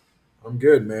 KP? I'm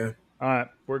good, man. All right,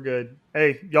 we're good.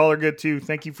 Hey, y'all are good too.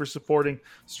 Thank you for supporting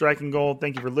Striking Gold.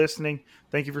 Thank you for listening.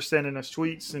 Thank you for sending us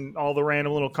tweets and all the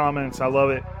random little comments. I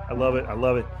love it. I love it. I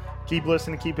love it. Keep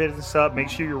listening. Keep hitting this up. Make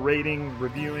sure you're rating,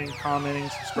 reviewing, commenting,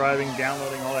 subscribing,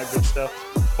 downloading, all that good stuff.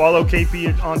 Follow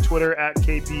KP on Twitter at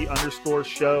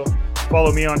KP_show.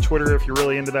 Follow me on Twitter if you're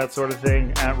really into that sort of thing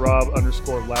at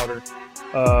Rob_Louder.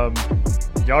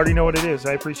 You already know what it is.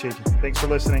 I appreciate you. Thanks for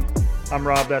listening. I'm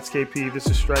Rob. That's KP. This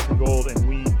is Striking Gold, and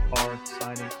we are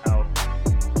signing out.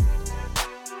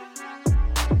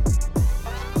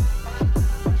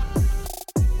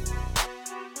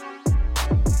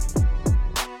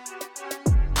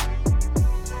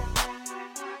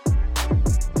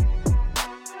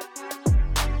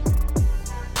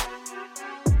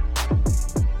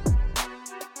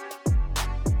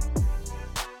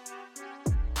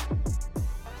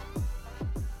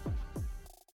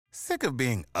 Sick of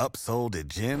being upsold at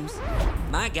gyms?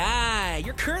 My guy,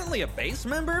 you're currently a base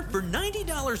member? For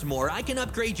 $90 more, I can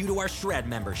upgrade you to our Shred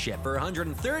membership. For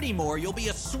 $130 more, you'll be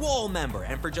a Swole member.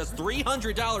 And for just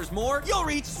 $300 more, you'll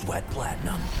reach Sweat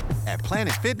Platinum. At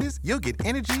Planet Fitness, you'll get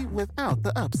energy without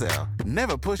the upsell.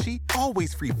 Never pushy,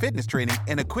 always free fitness training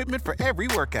and equipment for every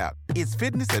workout. It's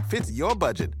fitness that fits your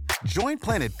budget. Join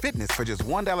Planet Fitness for just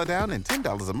 $1 down and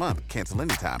 $10 a month. Cancel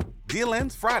anytime. Deal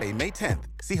ends Friday, May 10th.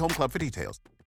 See Home Club for details.